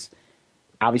is,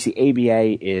 obviously,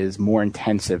 ABA is more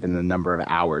intensive in the number of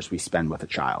hours we spend with a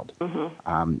child.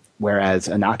 Mm-hmm. Whereas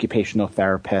an occupational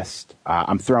therapist,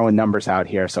 I'm throwing numbers out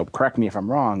here, so correct me if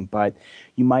I'm wrong, but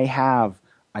you might have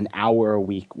an hour a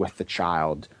week with the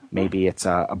child. Maybe it's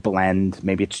a blend.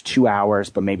 Maybe it's 2 hours,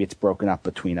 but maybe it's broken up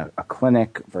between a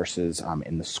clinic versus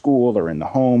in the school or in the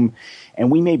home.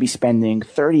 And we may be spending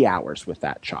 30 hours with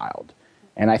that child.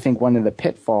 And I think one of the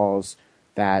pitfalls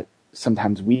that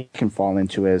sometimes we can fall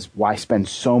into is, why spend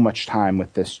so much time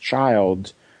with this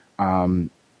child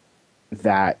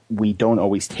that we don't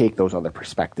always take those other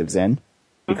perspectives in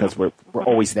because we're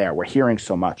always there. We're hearing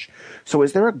so much. So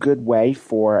is there a good way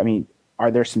are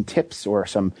there some tips or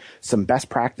some best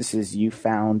practices you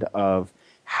found of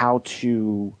how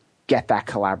to get that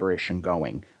collaboration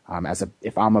going?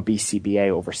 If I'm a BCBA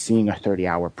overseeing a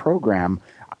 30-hour program,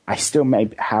 I still may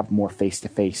have more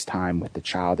face-to-face time with the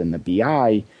child and the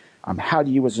BI. How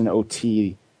do you as an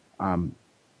OT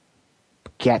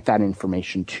get that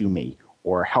information to me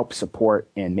or help support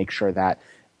and make sure that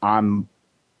I'm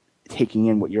taking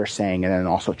in what you're saying and then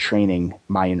also training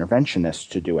my interventionists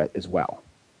to do it as well?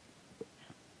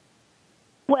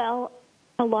 Well,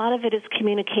 a lot of it is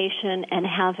communication and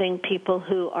having people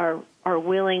who are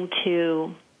willing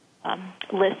to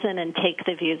listen and take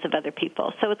the views of other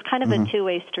people. So it's kind of a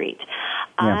two-way street.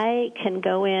 Yeah. I can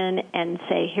go in and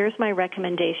say, here's my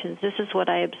recommendations. This is what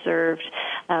I observed.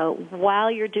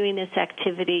 While you're doing this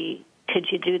activity, could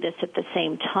you do this at the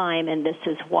same time, and this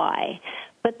is why.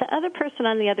 But the other person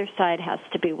on the other side has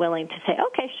to be willing to say,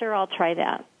 okay, sure, I'll try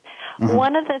that.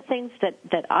 One of the things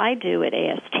that I do at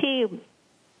AST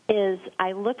is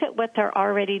I look at what they're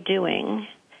already doing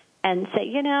and say,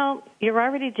 you're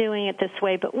already doing it this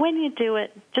way, but when you do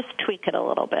it, just tweak it a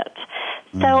little bit.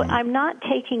 So I'm not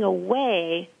taking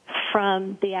away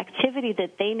from the activity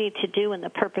that they need to do and the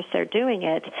purpose they're doing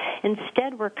it.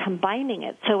 Instead, we're combining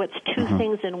it so it's two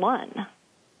things in one,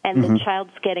 and the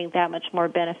child's getting that much more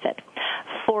benefit.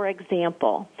 For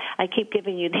example, I keep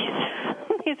giving you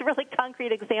these really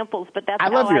concrete examples, but that's I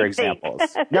love how your I examples.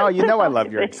 think. No, I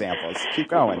love your examples. Keep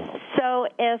going. So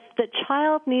if the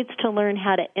child needs to learn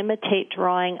how to imitate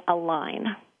drawing a line,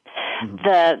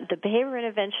 the behavior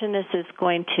interventionist is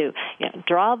going to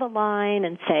draw the line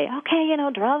and say, okay,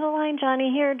 draw the line,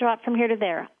 Johnny, here, draw it from here to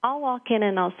there. I'll walk in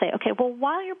and I'll say, okay, well,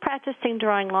 while you're practicing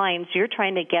drawing lines, you're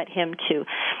trying to get him to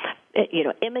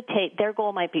imitate. Their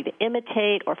goal might be to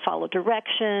imitate or follow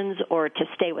directions or to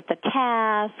stay with the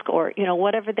task or,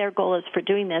 whatever their goal is for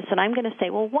doing this. And I'm going to say,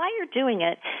 well, while you're doing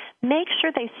it, make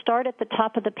sure they start at the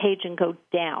top of the page and go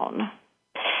down.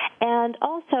 And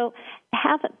also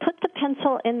put the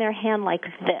pencil in their hand like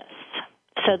this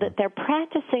so that they're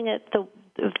practicing it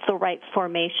the right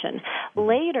formation.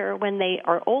 Later, when they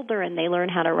are older and they learn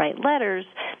how to write letters,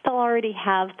 they'll already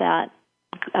have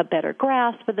a better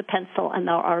grasp with the pencil, and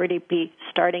they'll already be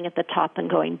starting at the top and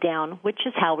going down, which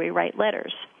is how we write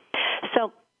letters.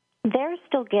 So they're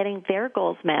still getting their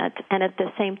goals met, and at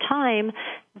the same time,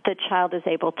 the child is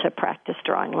able to practice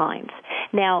drawing lines.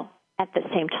 Now, at the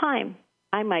same time,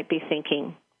 I might be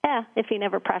thinking, if he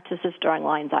never practices drawing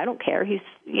lines, I don't care. He's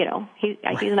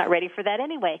not ready for that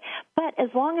anyway. But as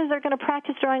long as they're going to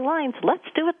practice drawing lines, let's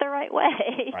do it the right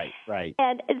way. Right.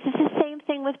 And it's the same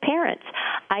thing with parents.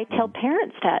 I tell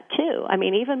parents that too. I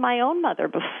mean, even my own mother,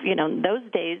 in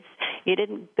those days, you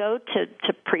didn't go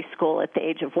to preschool at the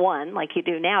age of 1 like you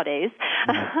do nowadays.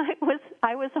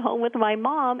 I was home with my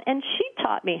mom, and she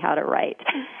taught me how to write.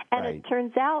 And it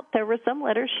turns out there were some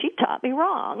letters she taught me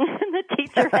wrong, and the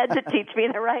teacher had to teach me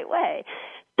the right way.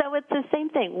 So it's the same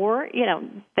thing.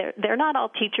 They're not all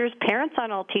teachers. Parents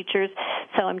aren't all teachers.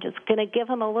 So I'm just going to give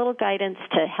them a little guidance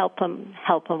to help them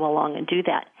along and do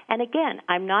that. And again,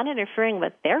 I'm not interfering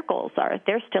with their goals are.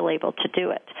 They're still able to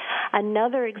do it.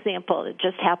 Another example that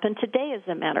just happened today, as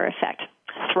a matter of fact,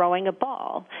 throwing a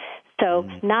ball. So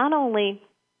not only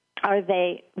are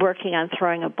they working on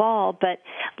throwing a ball, but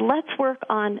let's work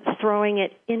on throwing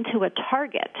it into a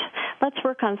target. Let's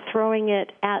work on throwing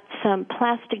it at some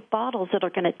plastic bottles that are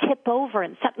going to tip over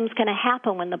and something's going to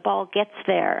happen when the ball gets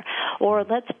there. Or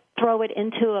let's throw it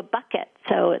into a bucket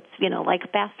so it's,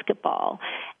 like basketball.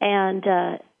 And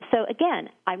so, again,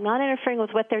 I'm not interfering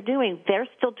with what they're doing. They're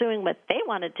still doing what they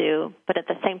want to do, but at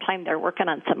the same time, they're working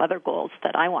on some other goals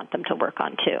that I want them to work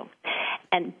on, too.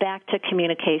 And back to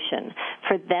communication,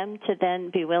 for them to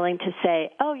then be willing to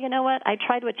say, oh, you know what, I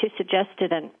tried what you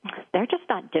suggested, and they're just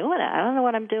not doing it. I don't know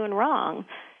what I'm doing wrong.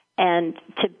 And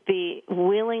to be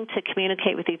willing to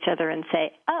communicate with each other and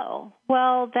say, oh,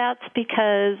 well, that's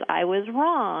because I was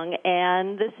wrong,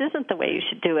 and this isn't the way you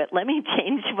should do it. Let me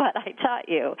change what I taught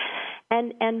you.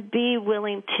 And be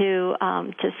willing to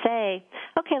say,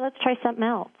 okay, let's try something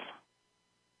else.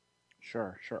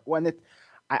 Sure. Well,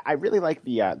 I really like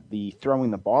the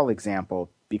throwing the ball example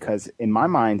because in my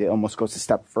mind it almost goes a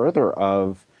step further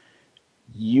of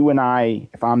you and I,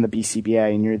 if I'm the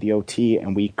BCBA and you're the OT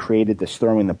and we created this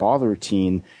throwing the ball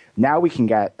routine, now we can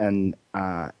get an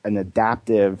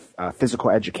adaptive physical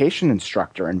education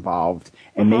instructor involved,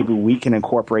 and maybe we can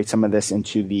incorporate some of this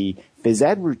into the phys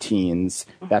ed routines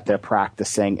that they're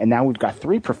practicing. And now we've got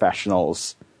 3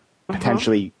 professionals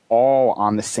potentially all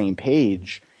on the same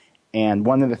page. And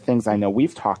one of the things I know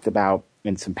we've talked about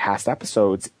in some past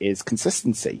episodes is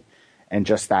consistency and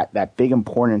just that big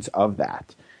importance of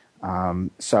that.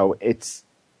 So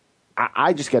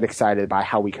I just get excited by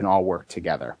how we can all work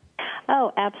together.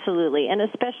 Oh, absolutely, and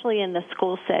especially in the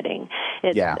school setting.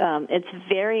 It's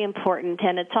very important,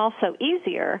 and it's also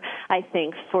easier, I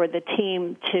think, for the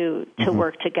team to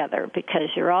work together because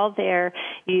you're all there.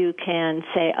 You can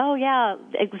say, oh, yeah,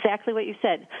 exactly what you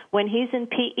said. When he's in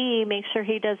PE, make sure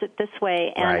he does it this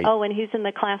way. And, when he's in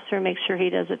the classroom, make sure he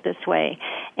does it this way.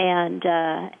 And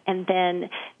then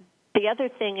the other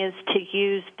thing is to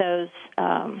use those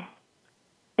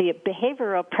the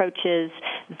behavioral approaches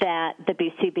that the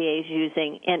BCBA is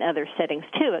using in other settings,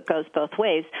 too. It goes both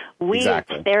ways. We, as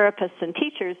therapists and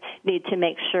teachers, need to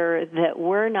make sure that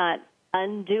we're not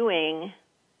undoing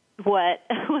what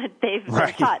they've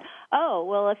been taught. Oh,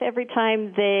 well, if every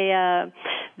time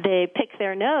they pick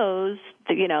their nose,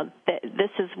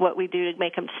 this is what we do to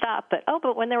make them stop. But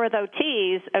when they're with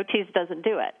OTs doesn't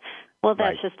do it. Well,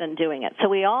 that's just undoing it. So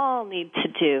we all need to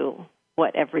do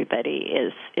what everybody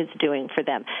is doing for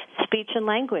them. Speech and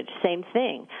language, same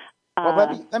thing.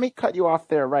 Well, let me cut you off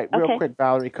there real quick,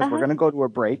 Valerie, because we're going to go to a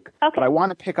break. Okay. But I want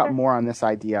to pick up more on this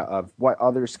idea of what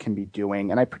others can be doing.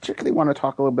 And I particularly want to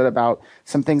talk a little bit about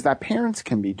some things that parents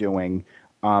can be doing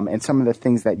and some of the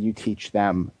things that you teach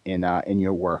them in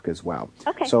your work as well.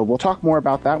 Okay. So we'll talk more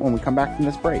about that when we come back from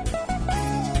this break.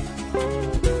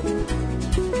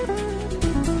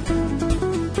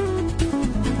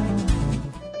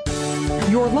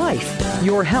 Your life,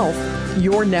 your health,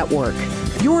 your network.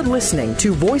 You're listening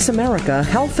to Voice America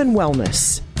Health and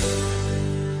Wellness.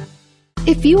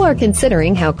 If you are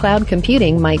considering how cloud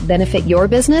computing might benefit your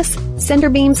business,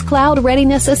 Centerbeam's Cloud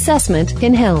Readiness Assessment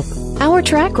can help. Our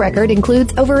track record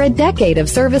includes over a decade of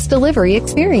service delivery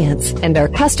experience, and our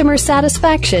customer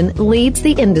satisfaction leads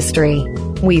the industry.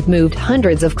 We've moved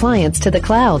hundreds of clients to the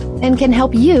cloud and can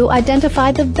help you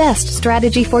identify the best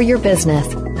strategy for your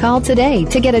business. Call today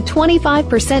to get a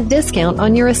 25% discount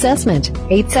on your assessment.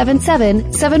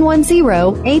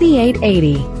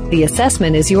 877-710-8880. The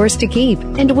assessment is yours to keep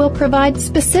and will provide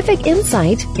specific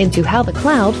insight into how the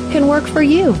cloud can work for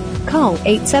you. Call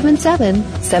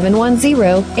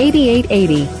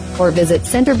 877-710-8880 or visit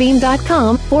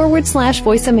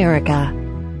centerbeam.com/Voice America.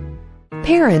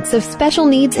 Parents of special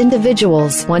needs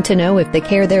individuals want to know if the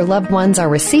care their loved ones are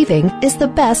receiving is the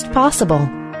best possible.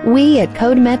 We at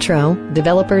Code Metro,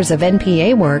 developers of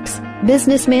NPA Works,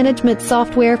 business management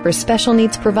software for special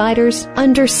needs providers,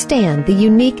 understand the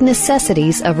unique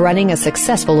necessities of running a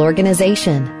successful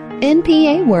organization.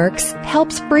 NPA Works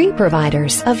helps free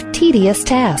providers of tedious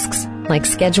tasks like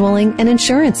scheduling and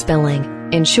insurance billing.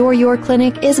 Ensure your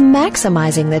clinic is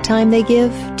maximizing the time they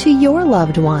give to your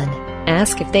loved one.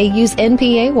 Ask if they use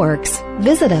NPA Works.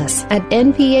 Visit us at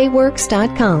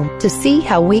npaworks.com to see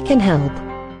how we can help.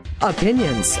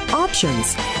 Opinions,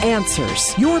 options,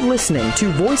 answers. You're listening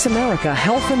to Voice America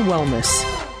Health and Wellness.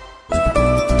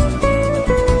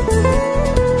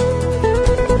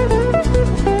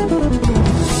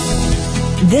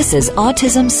 This is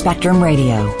Autism Spectrum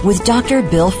Radio with Dr.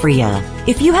 Bill Freya.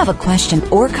 If you have a question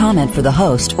or comment for the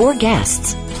host or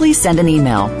guests, please send an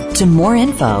email to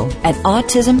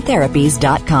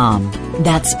moreinfo@autismtherapies.com.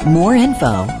 That's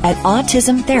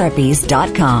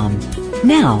moreinfo@autismtherapies.com.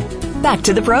 Now, back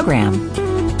to the program.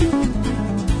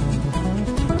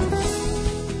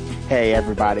 Hey,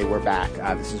 everybody, we're back.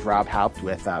 This is Rob Haupt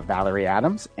with Valerie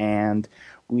Adams, and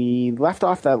we left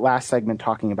off that last segment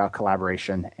talking about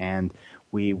collaboration, and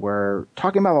we were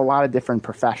talking about a lot of different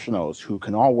professionals who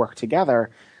can all work together,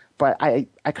 but I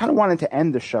kind of wanted to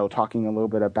end the show talking a little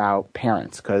bit about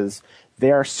parents because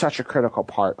they're such a critical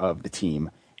part of the team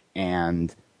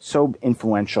and so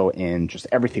influential in just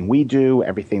everything we do,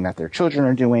 everything that their children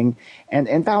are doing. And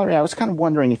Valerie, I was kind of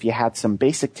wondering if you had some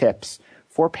basic tips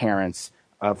for parents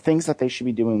of things that they should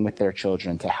be doing with their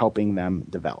children to helping them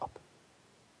develop.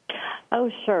 Oh,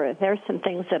 sure. There's some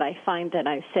things that I find that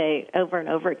I say over and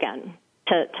over again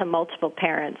to multiple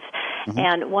parents. Mm-hmm.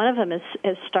 And one of them is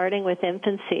starting with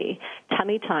infancy.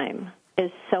 Tummy time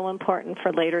is so important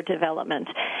for later development,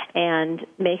 and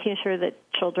making sure that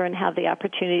children have the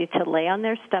opportunity to lay on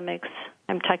their stomachs.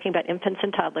 I'm talking about infants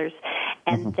and toddlers,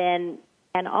 and then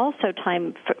and also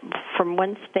time from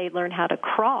once they learn how to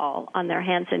crawl on their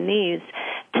hands and knees,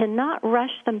 to not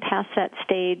rush them past that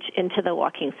stage into the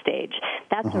walking stage.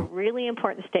 That's a really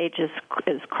important stage is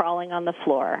crawling on the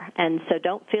floor. And so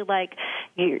don't feel like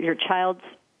your child's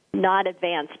not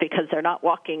advanced because they're not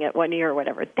walking at 1 year or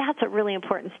whatever. That's a really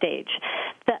important stage.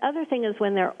 The other thing is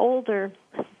when they're older,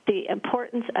 the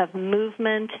importance of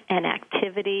movement and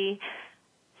activity.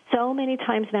 So many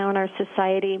times now in our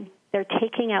society, They're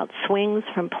taking out swings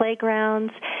from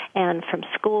playgrounds and from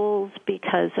schools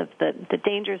because of the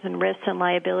dangers and risks and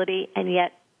liability, and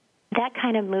yet that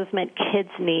kind of movement kids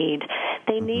need.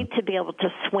 They need to be able to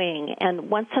swing. And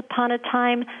once upon a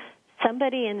time,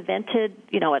 somebody invented,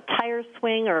 a tire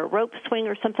swing or a rope swing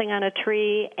or something on a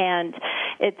tree, and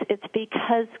it's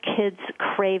because kids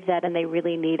crave that and they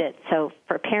really need it. So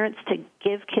for parents to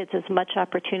give kids as much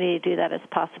opportunity to do that as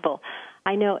possible.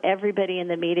 I know everybody in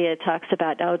the media talks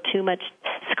about, too much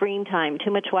screen time, too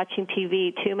much watching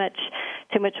TV, too much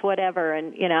whatever,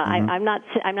 and I'm not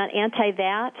anti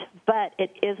that, but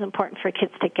it is important for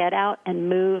kids to get out and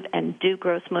move and do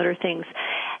gross motor things.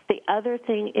 The other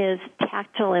thing is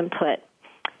tactile input.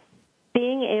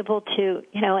 Being able to,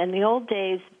 in the old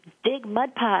days, dig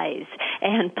mud pies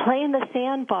and play in the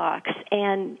sandbox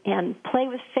and play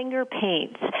with finger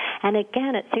paints. And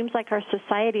again, it seems like our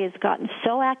society has gotten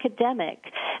so academic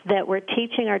that we're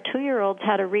teaching our 2-year-olds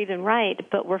how to read and write,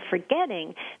 but we're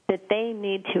forgetting that they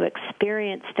need to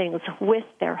experience things with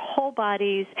their whole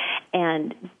bodies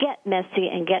and get messy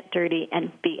and get dirty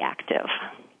and be active.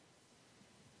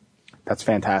 That's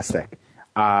fantastic.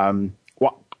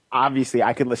 Obviously,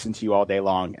 I could listen to you all day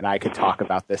long, and I could talk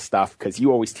about this stuff because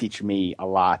you always teach me a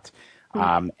lot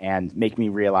and make me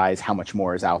realize how much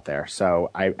more is out there.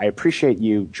 So I appreciate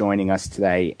you joining us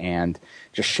today and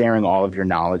just sharing all of your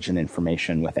knowledge and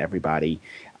information with everybody.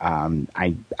 I'm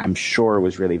sure it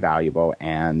was really valuable,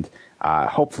 and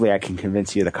hopefully I can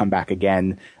convince you to come back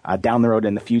again down the road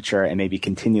in the future and maybe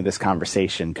continue this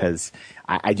conversation because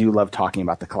I do love talking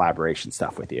about the collaboration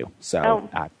stuff with you. So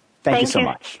Thank you so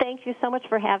much. Thank you so much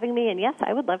for having me. And yes,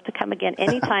 I would love to come again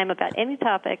anytime about any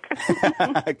topic.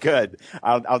 Good.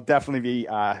 I'll definitely be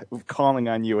calling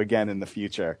on you again in the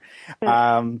future.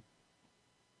 Well,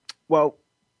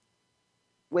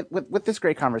 with this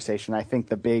great conversation, I think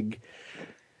the big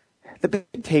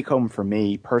take home for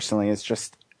me personally is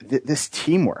just this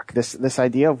teamwork, this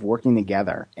idea of working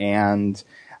together, and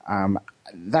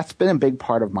that's been a big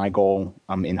part of my goal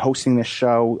in hosting this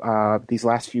show these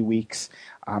last few weeks.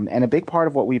 And a big part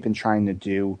of what we've been trying to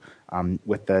do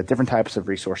with the different types of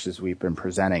resources we've been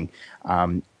presenting,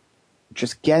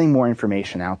 just getting more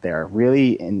information out there,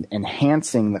 really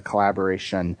enhancing the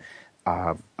collaboration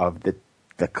of the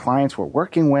clients we're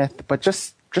working with, but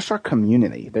just our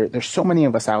community. There's so many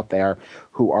of us out there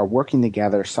who are working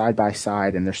together side by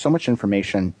side, and there's so much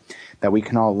information that we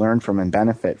can all learn from and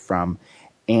benefit from.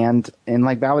 And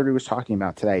like Valerie was talking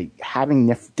about today,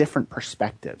 having different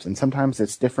perspectives. And sometimes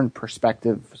it's different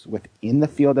perspectives within the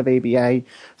field of ABA.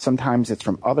 Sometimes it's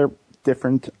from other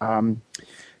different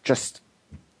just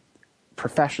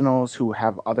professionals who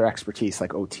have other expertise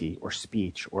like OT or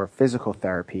speech or physical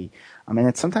therapy.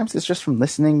 Sometimes it's just from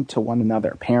listening to one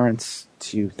another, parents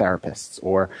to therapists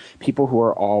or people who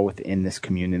are all within this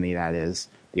community that is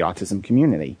the autism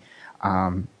community.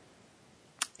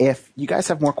 If you guys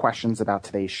have more questions about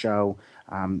today's show,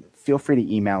 feel free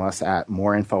to email us at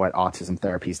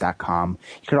moreinfo@autismtherapies.com.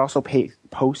 You could also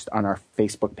post on our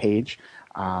Facebook page.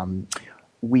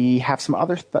 We have some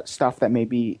other stuff that may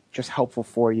be just helpful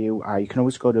for you. You can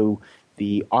always go to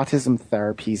the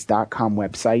autismtherapies.com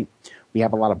website. We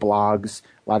have a lot of blogs,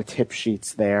 a lot of tip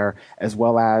sheets there, as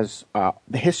well as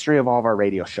the history of all of our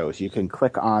radio shows. You can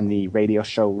click on the radio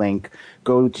show link,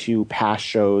 go to past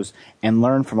shows, and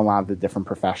learn from a lot of the different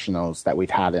professionals that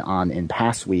we've had on in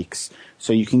past weeks,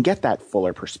 so you can get that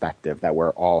fuller perspective that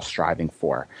we're all striving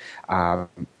for.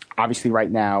 Obviously, right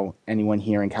now, anyone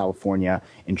here in California,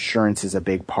 insurance is a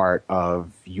big part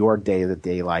of your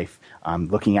day-to-day life,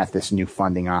 looking at this new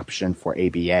funding option for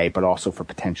ABA, but also for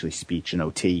potentially speech and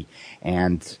OT.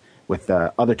 And with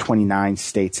the other 29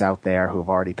 states out there who have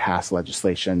already passed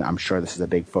legislation, I'm sure this is a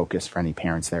big focus for any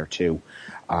parents there, too.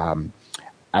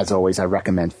 As always, I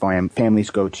recommend families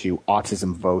go to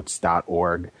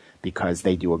autismvotes.org because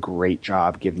they do a great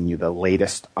job giving you the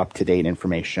latest up-to-date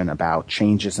information about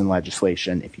changes in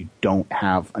legislation. If you don't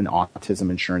have an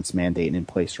autism insurance mandate in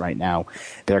place right now,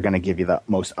 they're going to give you the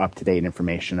most up-to-date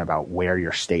information about where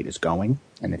your state is going.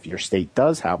 And if your state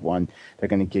does have one, they're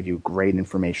going to give you great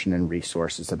information and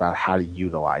resources about how to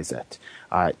utilize it.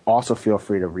 Also, feel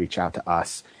free to reach out to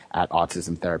us at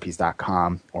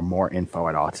autismtherapies.com or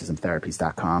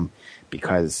moreinfo@autismtherapies.com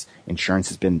because insurance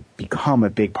has become a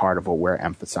big part of what we're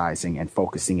emphasizing and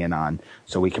focusing in on,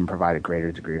 so we can provide a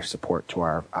greater degree of support to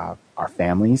our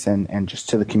families and just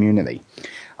to the community.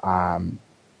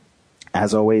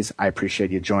 As always, I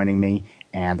appreciate you joining me,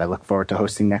 and I look forward to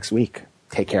hosting next week.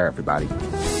 Take care, everybody.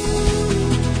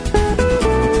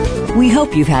 We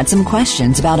hope you've had some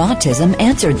questions about autism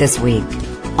answered this week.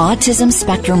 Autism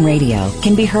Spectrum Radio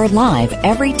can be heard live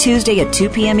every Tuesday at 2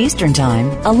 p.m. Eastern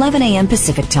Time, 11 a.m.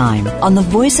 Pacific Time on the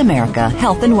Voice America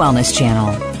Health and Wellness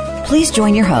Channel. Please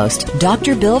join your host,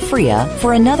 Dr. Bill Freya,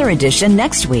 for another edition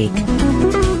next week.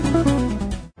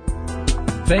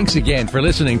 Thanks again for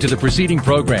listening to the preceding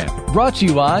program, brought to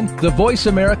you on the Voice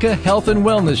America Health and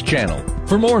Wellness Channel.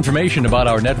 For more information about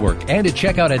our network and to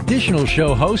check out additional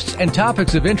show hosts and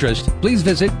topics of interest, please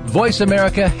visit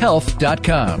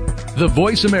voiceamericahealth.com. The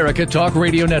Voice America Talk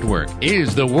Radio Network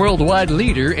is the worldwide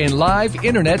leader in live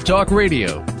Internet talk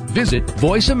radio. Visit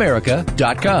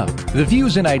voiceamerica.com. The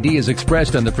views and ideas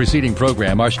expressed on the preceding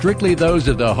program are strictly those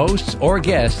of the hosts or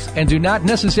guests and do not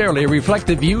necessarily reflect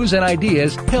the views and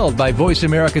ideas held by Voice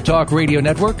America Talk Radio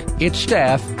Network, its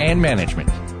staff, and management.